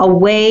a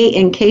way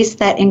in case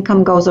that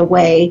income goes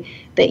away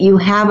that you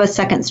have a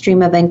second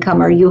stream of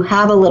income or you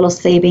have a little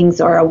savings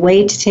or a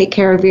way to take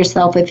care of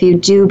yourself if you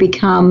do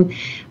become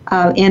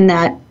in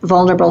that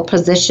vulnerable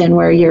position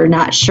where you're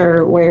not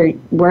sure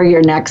where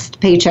your next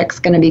paycheck's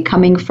going to be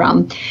coming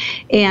from.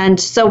 And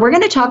so we're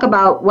going to talk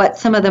about what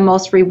some of the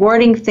most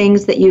rewarding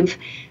things that you've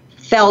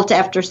felt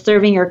after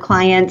serving your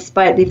clients.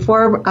 But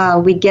before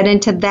we get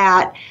into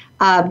that,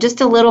 just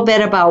a little bit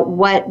about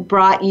what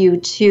brought you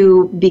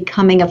to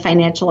becoming a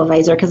financial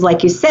advisor. Because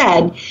like you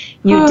said,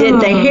 you did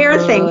the hair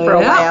thing for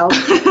a while.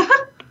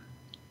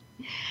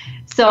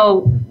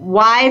 So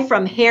why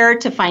from hair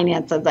to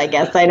finances, I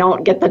guess? I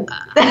don't get the...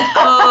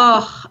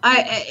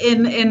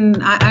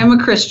 I'm a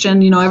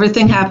Christian.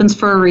 Everything happens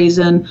for a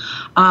reason.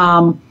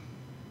 I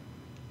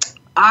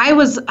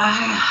was...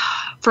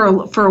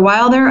 For a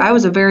while there, I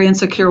was a very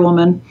insecure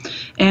woman,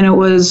 and it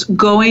was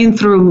going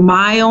through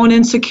my own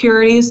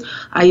insecurities.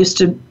 I used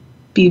to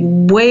be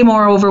way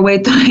more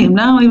overweight than I am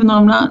now, even though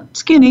I'm not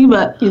skinny,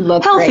 but you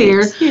look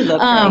healthier. Great. You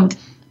look great.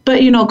 But,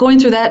 going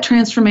through that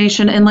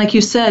transformation, and like you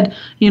said,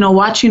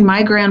 watching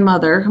my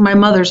grandmother, my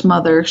mother's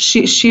mother,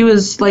 she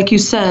was, like you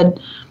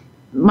said,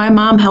 my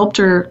mom helped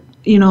her,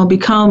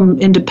 become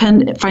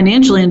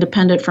financially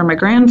independent from my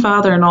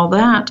grandfather and all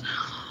that.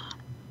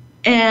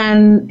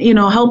 And,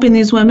 helping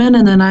these women.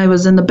 And then I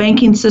was in the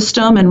banking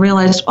system and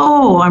realized,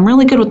 I'm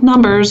really good with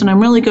numbers and I'm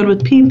really good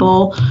with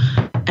people.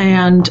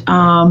 And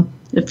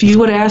if you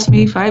would have asked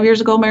me 5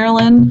 years ago,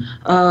 Marilyn,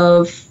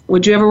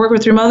 would you ever work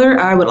with your mother?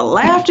 I would have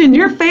laughed in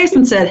your face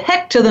and said,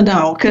 heck to the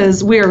no,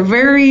 because we are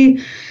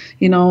very,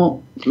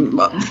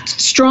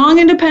 strong,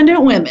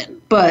 independent women.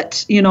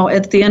 But,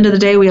 at the end of the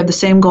day, we have the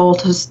same goal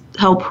to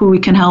help who we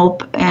can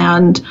help.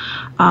 And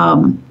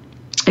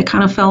it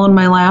kind of fell in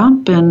my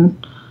lap, and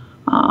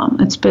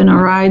it's been a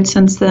ride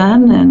since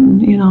then,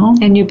 and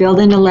And you're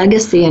building a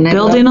legacy, and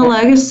building a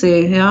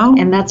legacy, yeah.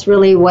 And that's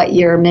really what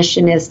your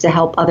mission is, to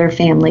help other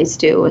families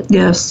do.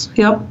 Yes.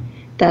 Yep.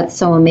 That's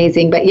so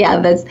amazing. But yeah,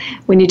 that's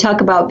when you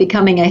talk about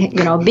becoming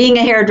being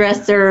a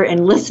hairdresser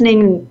and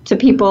listening to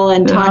people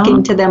and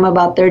talking to them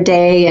about their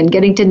day and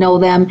getting to know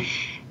them.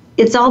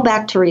 It's all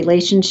back to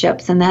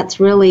relationships, and that's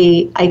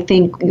really, I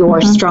think,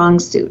 your strong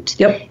suit.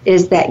 Yep.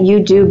 Is that you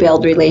do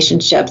build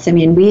relationships. I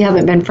mean, we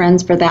haven't been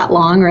friends for that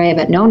long, or I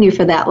haven't known you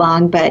for that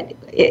long, but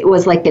it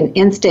was like an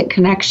instant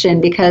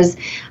connection because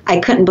I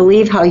couldn't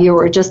believe how you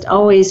were just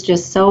always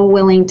just so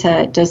willing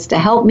to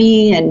help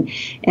me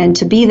and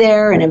to be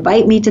there and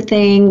invite me to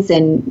things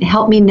and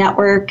help me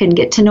network and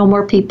get to know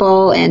more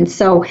people. And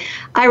so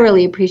I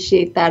really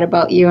appreciate that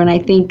about you. And I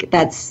think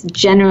that's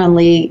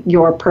genuinely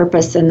your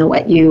purpose and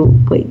what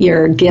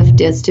your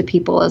gift is to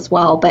people as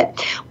well.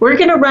 But we're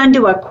going to run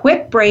to a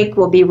quick break.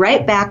 We'll be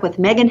right back with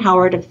Megan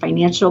Howard of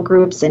Financial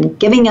Groups and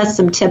giving us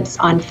some tips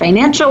on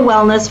financial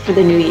wellness for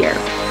the new year.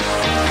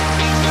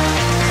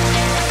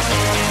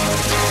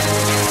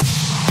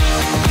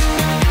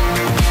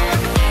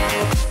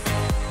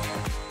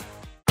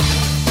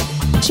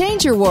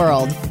 Change your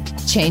world.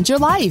 Change your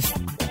life.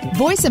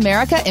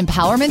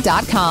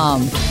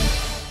 VoiceAmericaEmpowerment.com.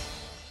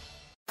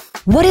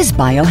 What is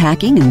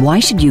biohacking and why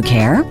should you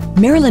care?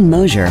 Marilyn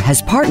Mosier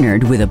has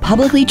partnered with a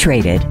publicly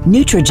traded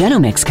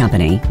nutrigenomics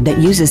company that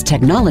uses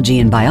technology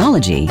and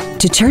biology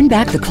to turn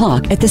back the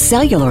clock at the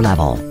cellular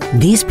level.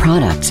 These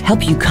products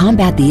help you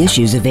combat the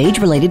issues of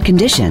age-related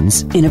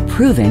conditions in a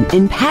proven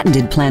and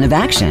patented plan of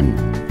action.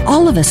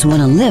 All of us want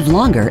to live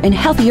longer and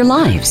healthier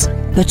lives.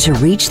 But to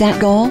reach that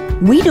goal,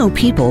 we know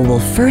people will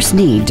first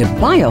need to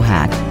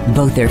biohack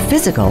both their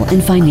physical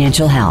and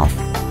financial health.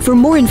 For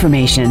more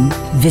information,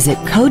 visit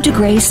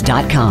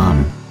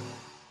CodeToGrace.com.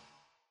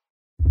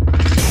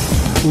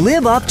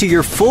 Live up to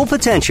your full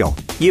potential.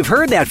 You've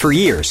heard that for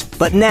years,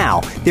 but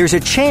now there's a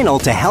channel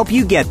to help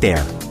you get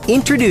there.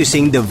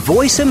 Introducing the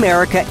Voice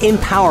America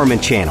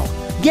Empowerment Channel.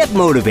 Get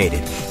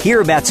motivated,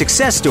 hear about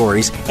success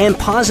stories, and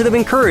positive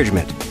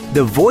encouragement.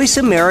 The Voice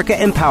America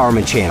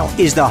Empowerment Channel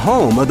is the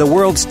home of the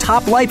world's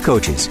top life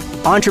coaches,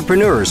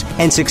 entrepreneurs,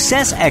 and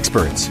success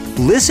experts.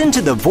 Listen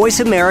to the Voice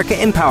America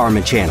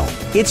Empowerment Channel.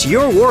 It's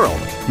your world.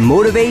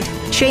 Motivate,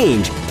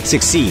 change,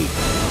 succeed.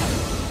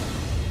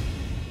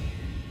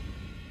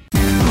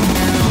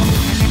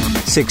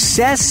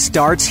 Success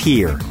starts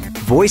here.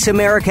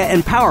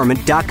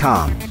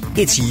 VoiceAmericaEmpowerment.com.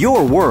 It's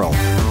your world.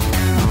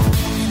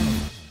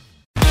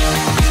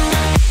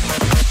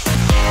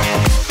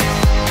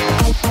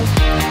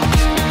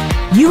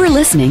 You are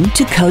listening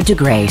to Code to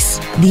Grace,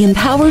 the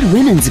Empowered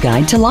Women's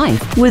Guide to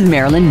Life with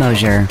Marilyn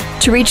Mosier.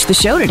 To reach the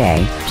show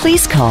today,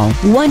 please call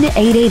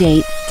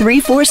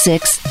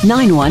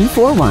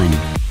 1-888-346-9141.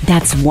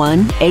 That's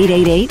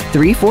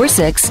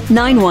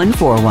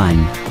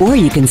 1-888-346-9141. Or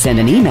you can send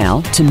an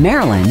email to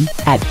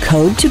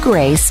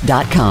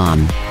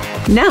Marilyn@CodeToGrace.com.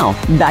 Now,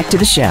 back to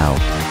the show.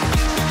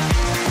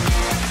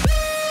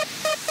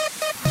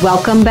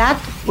 Welcome back.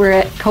 We're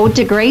at Code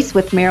to Grace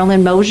with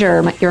Marilyn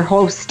Mosier, your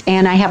host,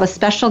 and I have a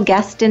special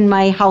guest in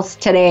my house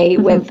today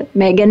with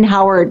Megan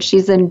Howard.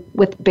 She's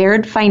with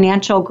Baird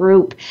Financial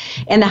Group,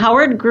 and the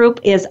Howard Group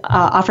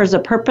offers a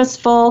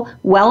purposeful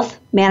wealth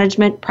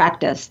management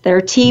practice.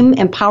 Their team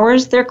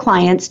empowers their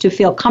clients to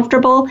feel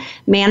comfortable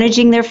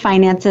managing their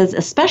finances,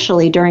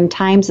 especially during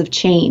times of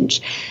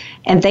change.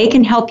 And they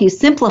can help you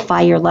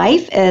simplify your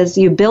life as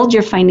you build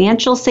your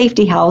financial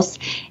safety house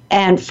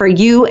and for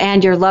you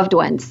and your loved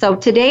ones. So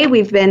today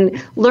we've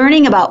been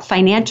learning about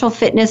financial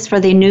fitness for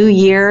the new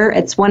year.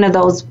 It's one of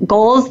those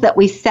goals that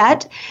we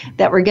set,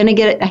 that we're going to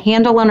get a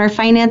handle on our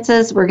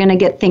finances. We're going to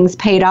get things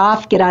paid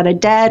off, get out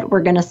of debt.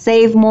 We're going to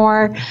save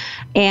more.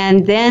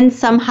 And then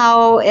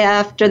somehow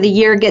after the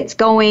year gets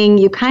going,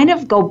 you kind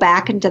of go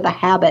back into the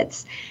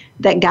habits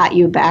that got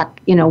you back,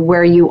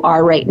 where you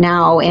are right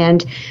now.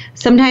 And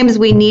sometimes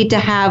we need to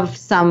have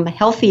some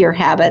healthier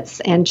habits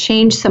and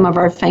change some of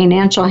our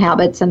financial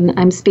habits. And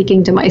I'm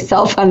speaking to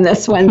myself on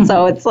this one.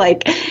 So it's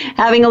like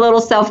having a little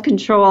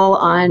self-control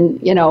on,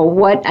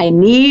 what I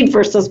need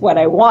versus what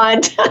I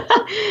want.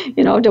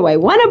 Do I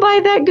want to buy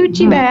that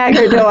Gucci bag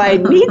or do I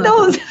need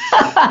those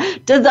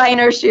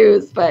designer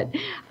shoes? But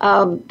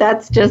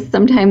that's just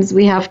sometimes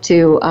we have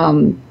to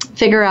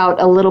figure out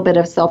a little bit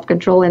of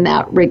self-control in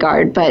that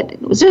regard. But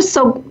it was just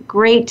so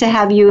great to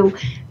have you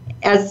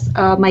as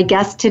my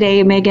guest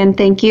today, Megan.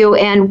 Thank you.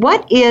 And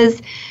what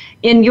is,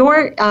 in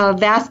your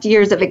vast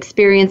years of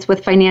experience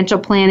with financial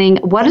planning,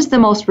 what is the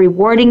most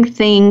rewarding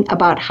thing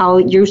about how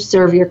you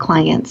serve your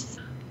clients?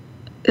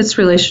 It's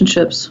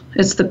relationships.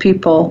 It's the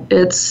people.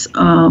 It's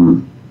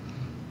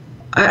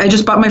I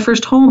just bought my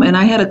first home, and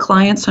I had a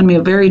client send me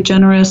a very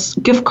generous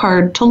gift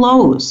card to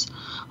Lowe's.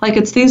 Like,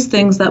 it's these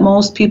things that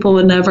most people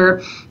would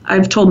never.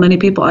 I've told many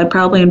people I'd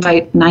probably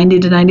invite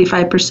 90 to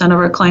 95% of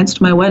our clients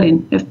to my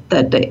wedding if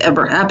that day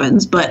ever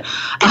happens. But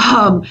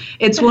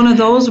it's one of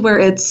those where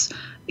it's,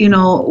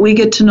 we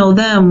get to know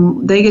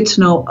them, they get to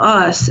know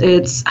us.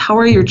 It's how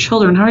are your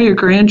children? How are your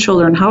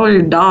grandchildren? How are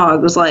your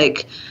dogs?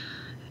 Like,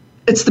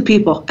 it's the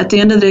people. At the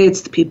end of the day,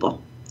 it's the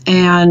people.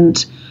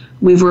 And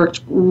we've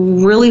worked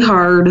really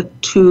hard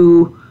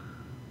to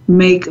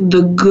make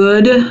the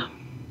good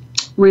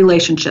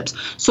relationships.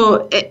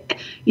 So,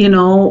 in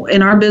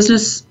our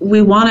business,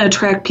 we want to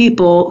attract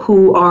people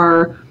who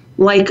are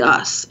like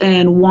us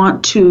and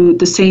want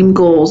the same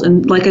goals.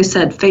 And like I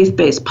said,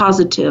 faith-based,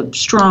 positive,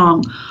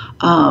 strong.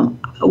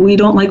 We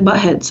don't like butt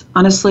heads.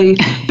 Honestly,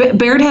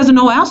 Baird has a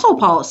no asshole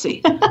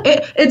policy.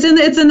 It's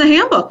in the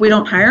handbook. We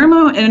don't hire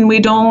them and we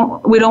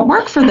don't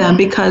work for them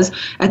because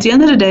at the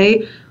end of the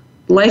day,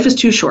 life is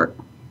too short.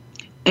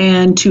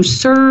 And to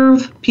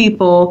serve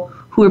people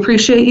who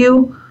appreciate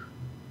you,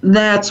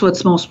 that's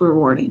what's most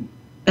rewarding.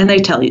 And they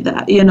tell you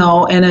that,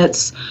 and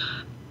it's,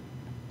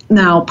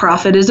 now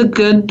profit is a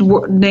good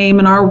name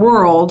in our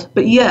world,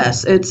 but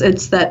yes,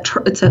 it's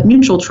that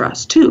mutual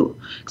trust too.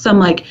 Because I'm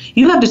like,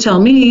 you have to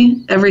tell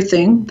me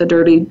everything, the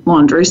dirty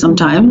laundry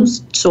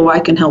sometimes, so I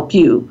can help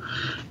you.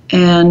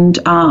 And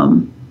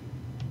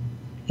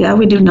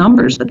we do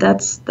numbers, but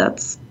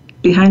that's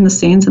behind the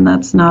scenes, and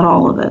that's not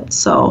all of it.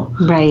 So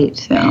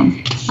right, yeah.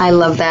 I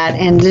love that,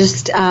 and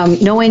just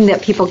knowing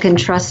that people can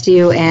trust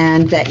you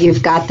and that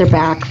you've got their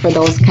back for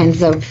those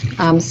kinds of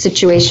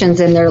situations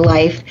in their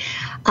life.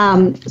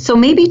 So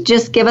maybe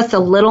just give us a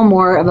little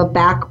more of a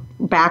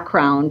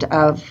background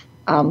of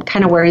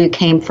kind of where you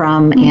came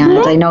from. Mm-hmm. And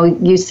I know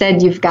you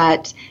said you've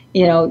got,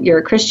 you're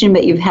a Christian,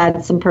 but you've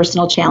had some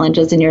personal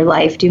challenges in your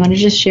life. Do you want to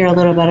just share a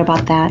little bit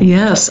about that?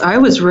 Yes, I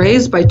was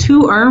raised by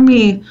two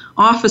Army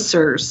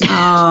officers.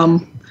 I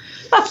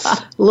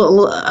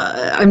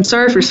I'm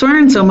sorry for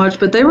swearing so much,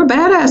 but they were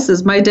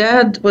badasses. My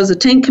dad was a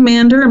tank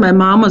commander, and my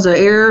mom was an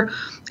air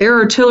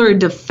artillery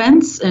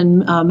defense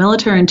and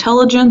military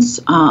intelligence,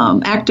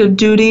 active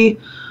duty,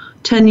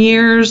 10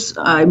 years.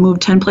 I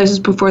moved 10 places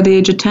before the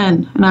age of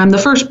 10, and I'm the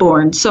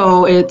firstborn.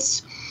 So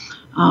it's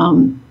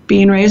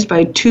being raised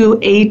by two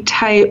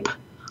A-type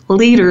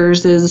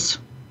leaders is,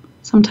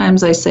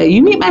 sometimes I say,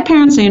 you meet my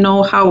parents and you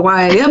know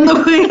why I am the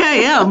way I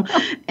am.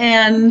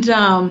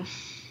 And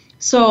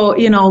so,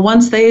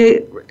 once they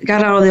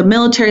got out of the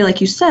military,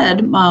 like you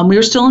said, we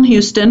were still in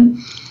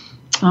Houston.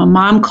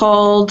 Mom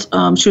called.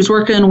 She was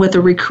working with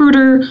a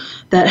recruiter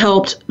that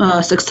helped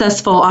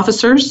successful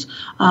officers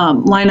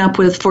line up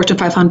with Fortune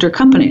 500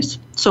 companies.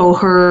 So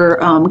her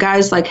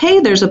guy's like, hey,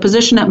 there's a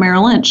position at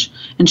Merrill Lynch.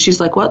 And she's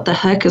like, what the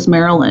heck is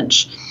Merrill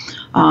Lynch?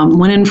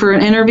 Went in for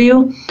an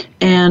interview.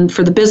 And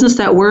for the business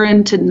that we're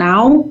into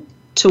now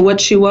to what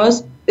she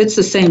was, it's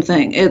the same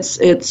thing. It's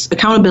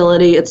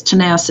accountability, it's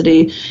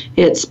tenacity,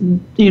 it's,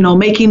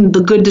 making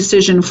the good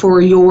decision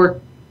for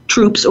your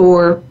troops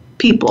or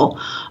people.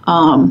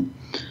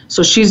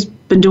 So she's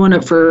been doing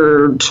it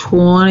for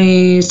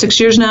 26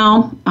 years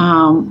now.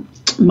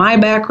 My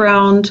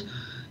background,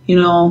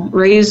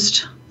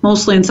 raised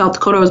mostly in South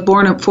Dakota. I was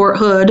born at Fort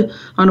Hood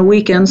on a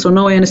weekend, so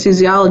no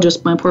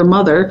anesthesiologist, my poor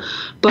mother.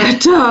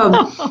 But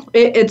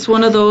it's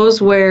one of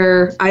those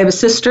where I have a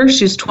sister,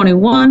 she's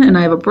 21, and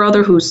I have a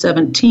brother who's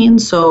 17.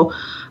 So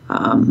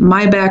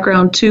my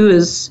background, too,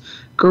 is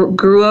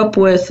grew up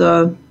with,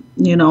 I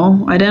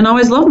didn't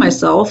always love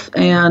myself,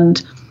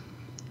 and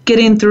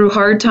getting through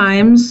hard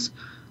times,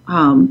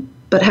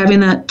 but having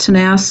that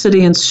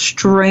tenacity and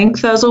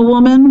strength as a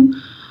woman,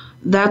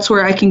 that's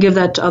where I can give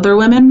that to other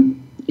women,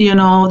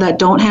 that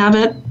don't have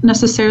it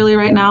necessarily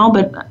right now,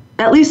 but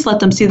at least let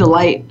them see the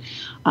light.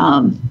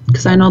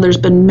 Because I know there's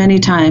been many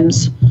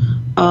times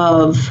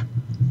of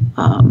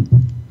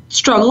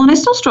struggle, and I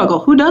still struggle.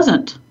 Who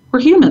doesn't? We're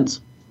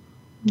humans.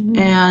 Mm-hmm.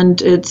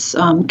 And it's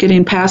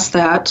getting past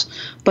that.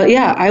 But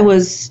yeah, I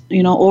was,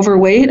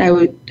 overweight.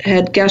 I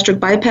had gastric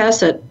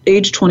bypass at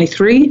age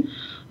 23.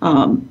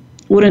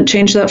 Wouldn't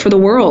change that for the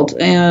world.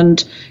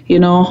 And,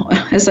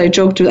 as I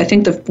joked, I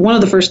think one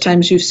of the first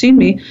times you've seen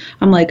me,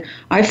 I'm like,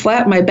 I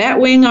flap my bat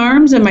wing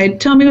arms and my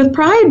tummy with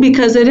pride,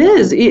 because it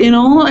is,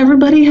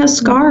 everybody has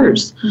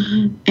scars.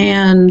 Mm-hmm.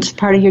 And it's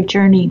part of your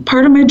journey.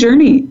 Part of my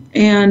journey.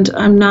 And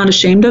I'm not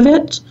ashamed of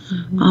it.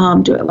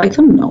 Mm-hmm. Do I like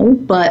them? No.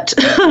 But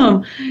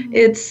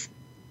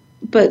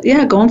but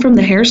yeah, going from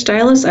the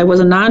hairstylist, I was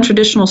a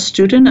non-traditional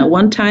student. At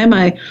one time,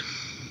 I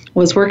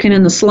was working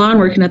in the salon,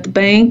 working at the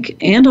bank,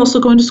 and also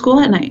going to school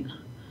at night.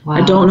 Wow.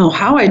 I don't know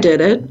how I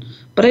did it,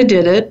 but I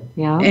did it.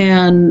 Yeah.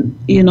 And,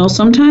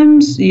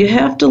 sometimes you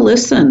have to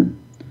listen.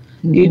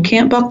 Mm-hmm. You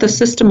can't buck the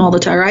system all the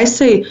time. Or I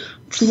say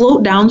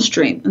float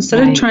downstream.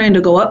 Instead of trying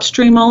to go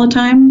upstream all the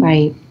time,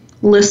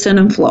 listen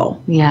and flow.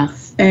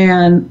 Yes.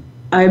 And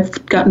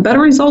I've gotten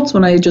better results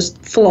when I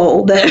just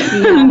flow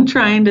than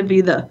trying to be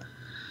the...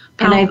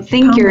 And I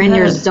think you're in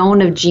your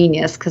zone of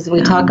genius, because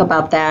we talk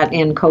about that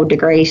in Code to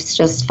Grace,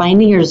 just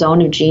finding your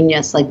zone of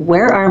genius, like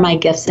where are my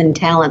gifts and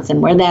talents,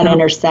 and where that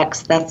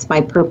intersects, that's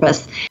my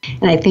purpose.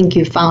 And I think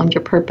you found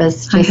your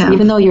purpose, just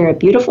even though you're a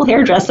beautiful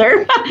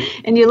hairdresser,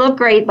 and you look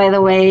great, by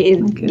the way,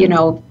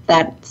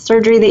 that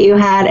surgery that you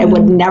had, I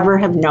would never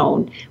have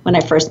known when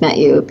I first met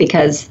you,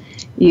 because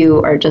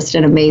you are just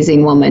an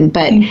amazing woman.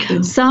 But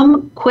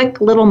some quick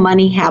little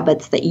money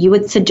habits that you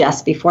would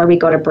suggest before we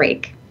go to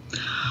break.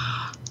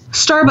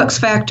 Starbucks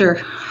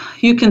factor.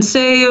 You can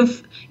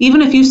save,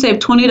 even if you save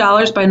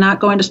 $20 by not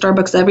going to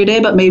Starbucks every day,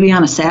 but maybe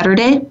on a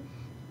Saturday,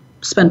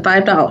 spend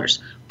 $5.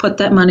 Put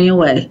that money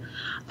away.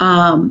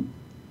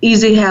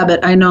 Easy habit.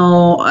 I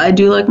know I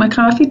do like my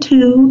coffee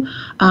too.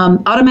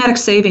 Automatic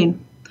saving.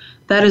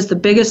 That is the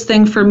biggest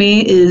thing for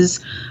me, is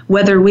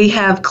whether we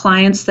have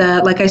clients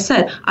that, like I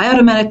said, I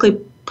automatically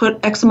put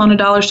X amount of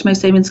dollars to my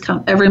savings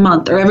account every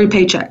month or every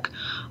paycheck.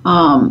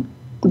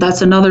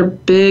 That's another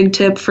big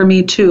tip for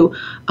me too.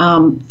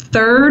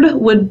 Third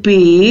would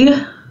be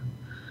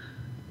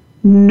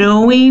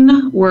knowing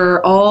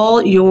where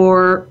all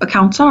your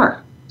accounts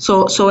are.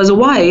 So as a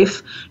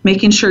wife,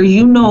 making sure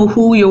you know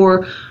who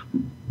your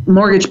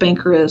mortgage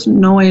banker is,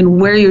 knowing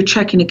where your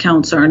checking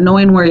accounts are,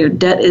 knowing where your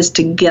debt is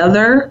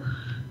together,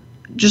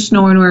 just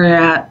knowing where you're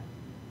at,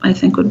 I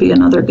think would be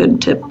another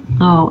good tip.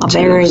 Oh,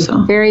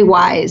 very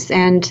wise.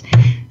 And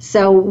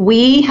so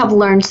we have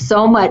learned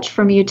so much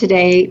from you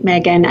today,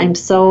 Megan. I'm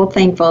so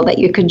thankful that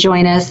you could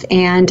join us.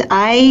 And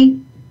I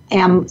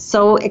am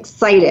so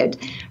excited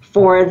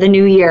for the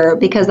new year,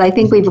 because I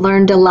think we've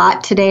learned a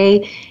lot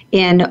today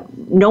in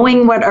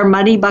knowing what our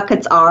money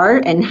buckets are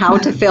and how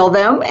to fill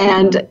them.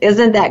 And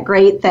isn't that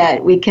great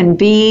that we can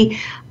be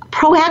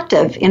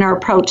proactive in our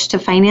approach to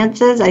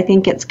finances? I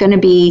think it's going to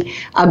be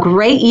a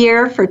great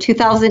year for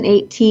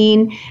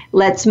 2018.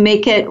 Let's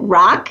make it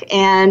rock.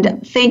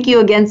 And thank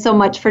you again so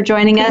much for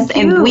joining us.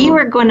 And we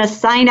were going to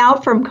sign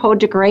out from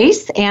Code to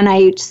Grace. And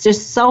I'm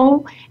just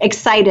so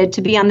excited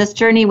to be on this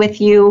journey with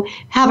you.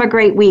 Have a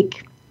great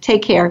week.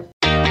 Take care.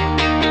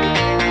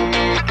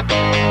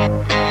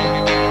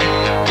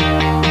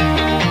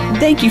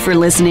 Thank you for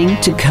listening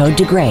to Code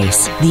to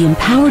Grace, the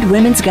Empowered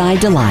Women's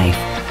Guide to Life.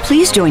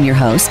 Please join your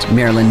host,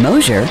 Marilyn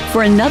Mosier,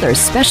 for another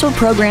special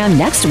program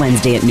next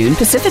Wednesday at noon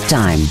Pacific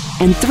Time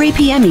and 3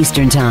 p.m.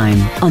 Eastern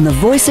Time on the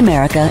Voice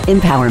America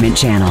Empowerment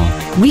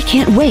Channel. We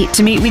can't wait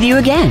to meet with you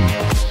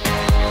again.